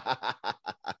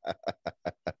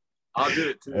 I'll do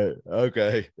it too.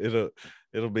 Okay.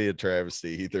 It'll be a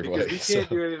travesty either way. We can't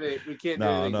do anything. We can't do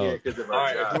anything here because of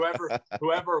our job.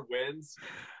 Whoever wins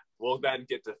will then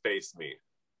get to face me.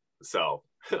 So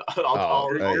you're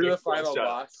the final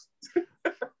boss.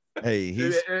 Hey,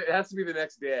 it has to be the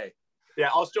next day. Yeah,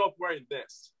 I'll show up wearing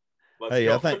this.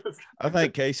 I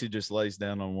think Casey just lays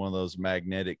down on one of those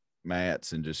magnetic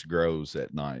mats and just grows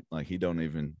at night. Like he's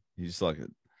just like a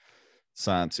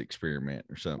science experiment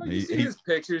or something. Well, you see his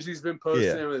pictures he's been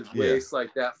posting with his waist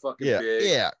like that fucking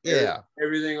big. Yeah.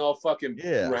 Everything all fucking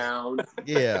round.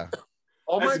 Yeah.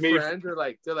 All my friends are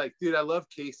like, they're like, dude, I love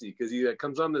Casey because he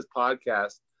comes on this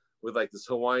podcast with like this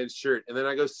Hawaiian shirt, and then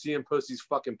I go see him post these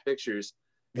fucking pictures.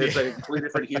 And it's like a completely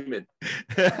different human.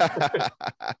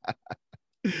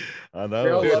 I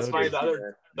know. Dude, that's funny. The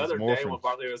other day when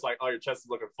Bartley was like, "Oh, your chest is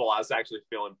looking full," I was actually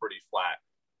feeling pretty flat.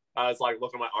 I was like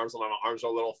looking at my arms, and my arms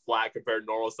are a little flat compared to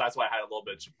normal. So that's why I had a little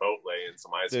bit of Chipotle and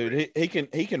some ice cream.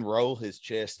 Dude, he can roll his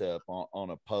chest up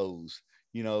on a pose.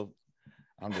 You know,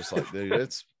 I'm just like, dude,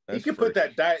 that's he could put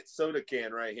that diet soda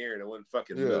can right here, and it wouldn't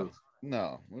fucking move.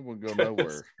 No, we wouldn't go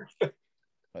nowhere.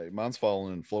 Hey, mine's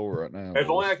falling on the floor right now. If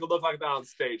only I could look like that on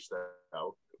stage,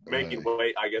 though. Making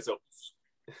weight, I guess.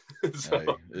 Hey,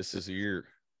 this is a year.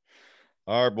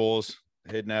 All right, boys.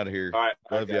 Heading out of here. All right.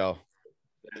 Love y'all.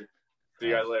 See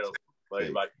you guys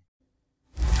later. Bye.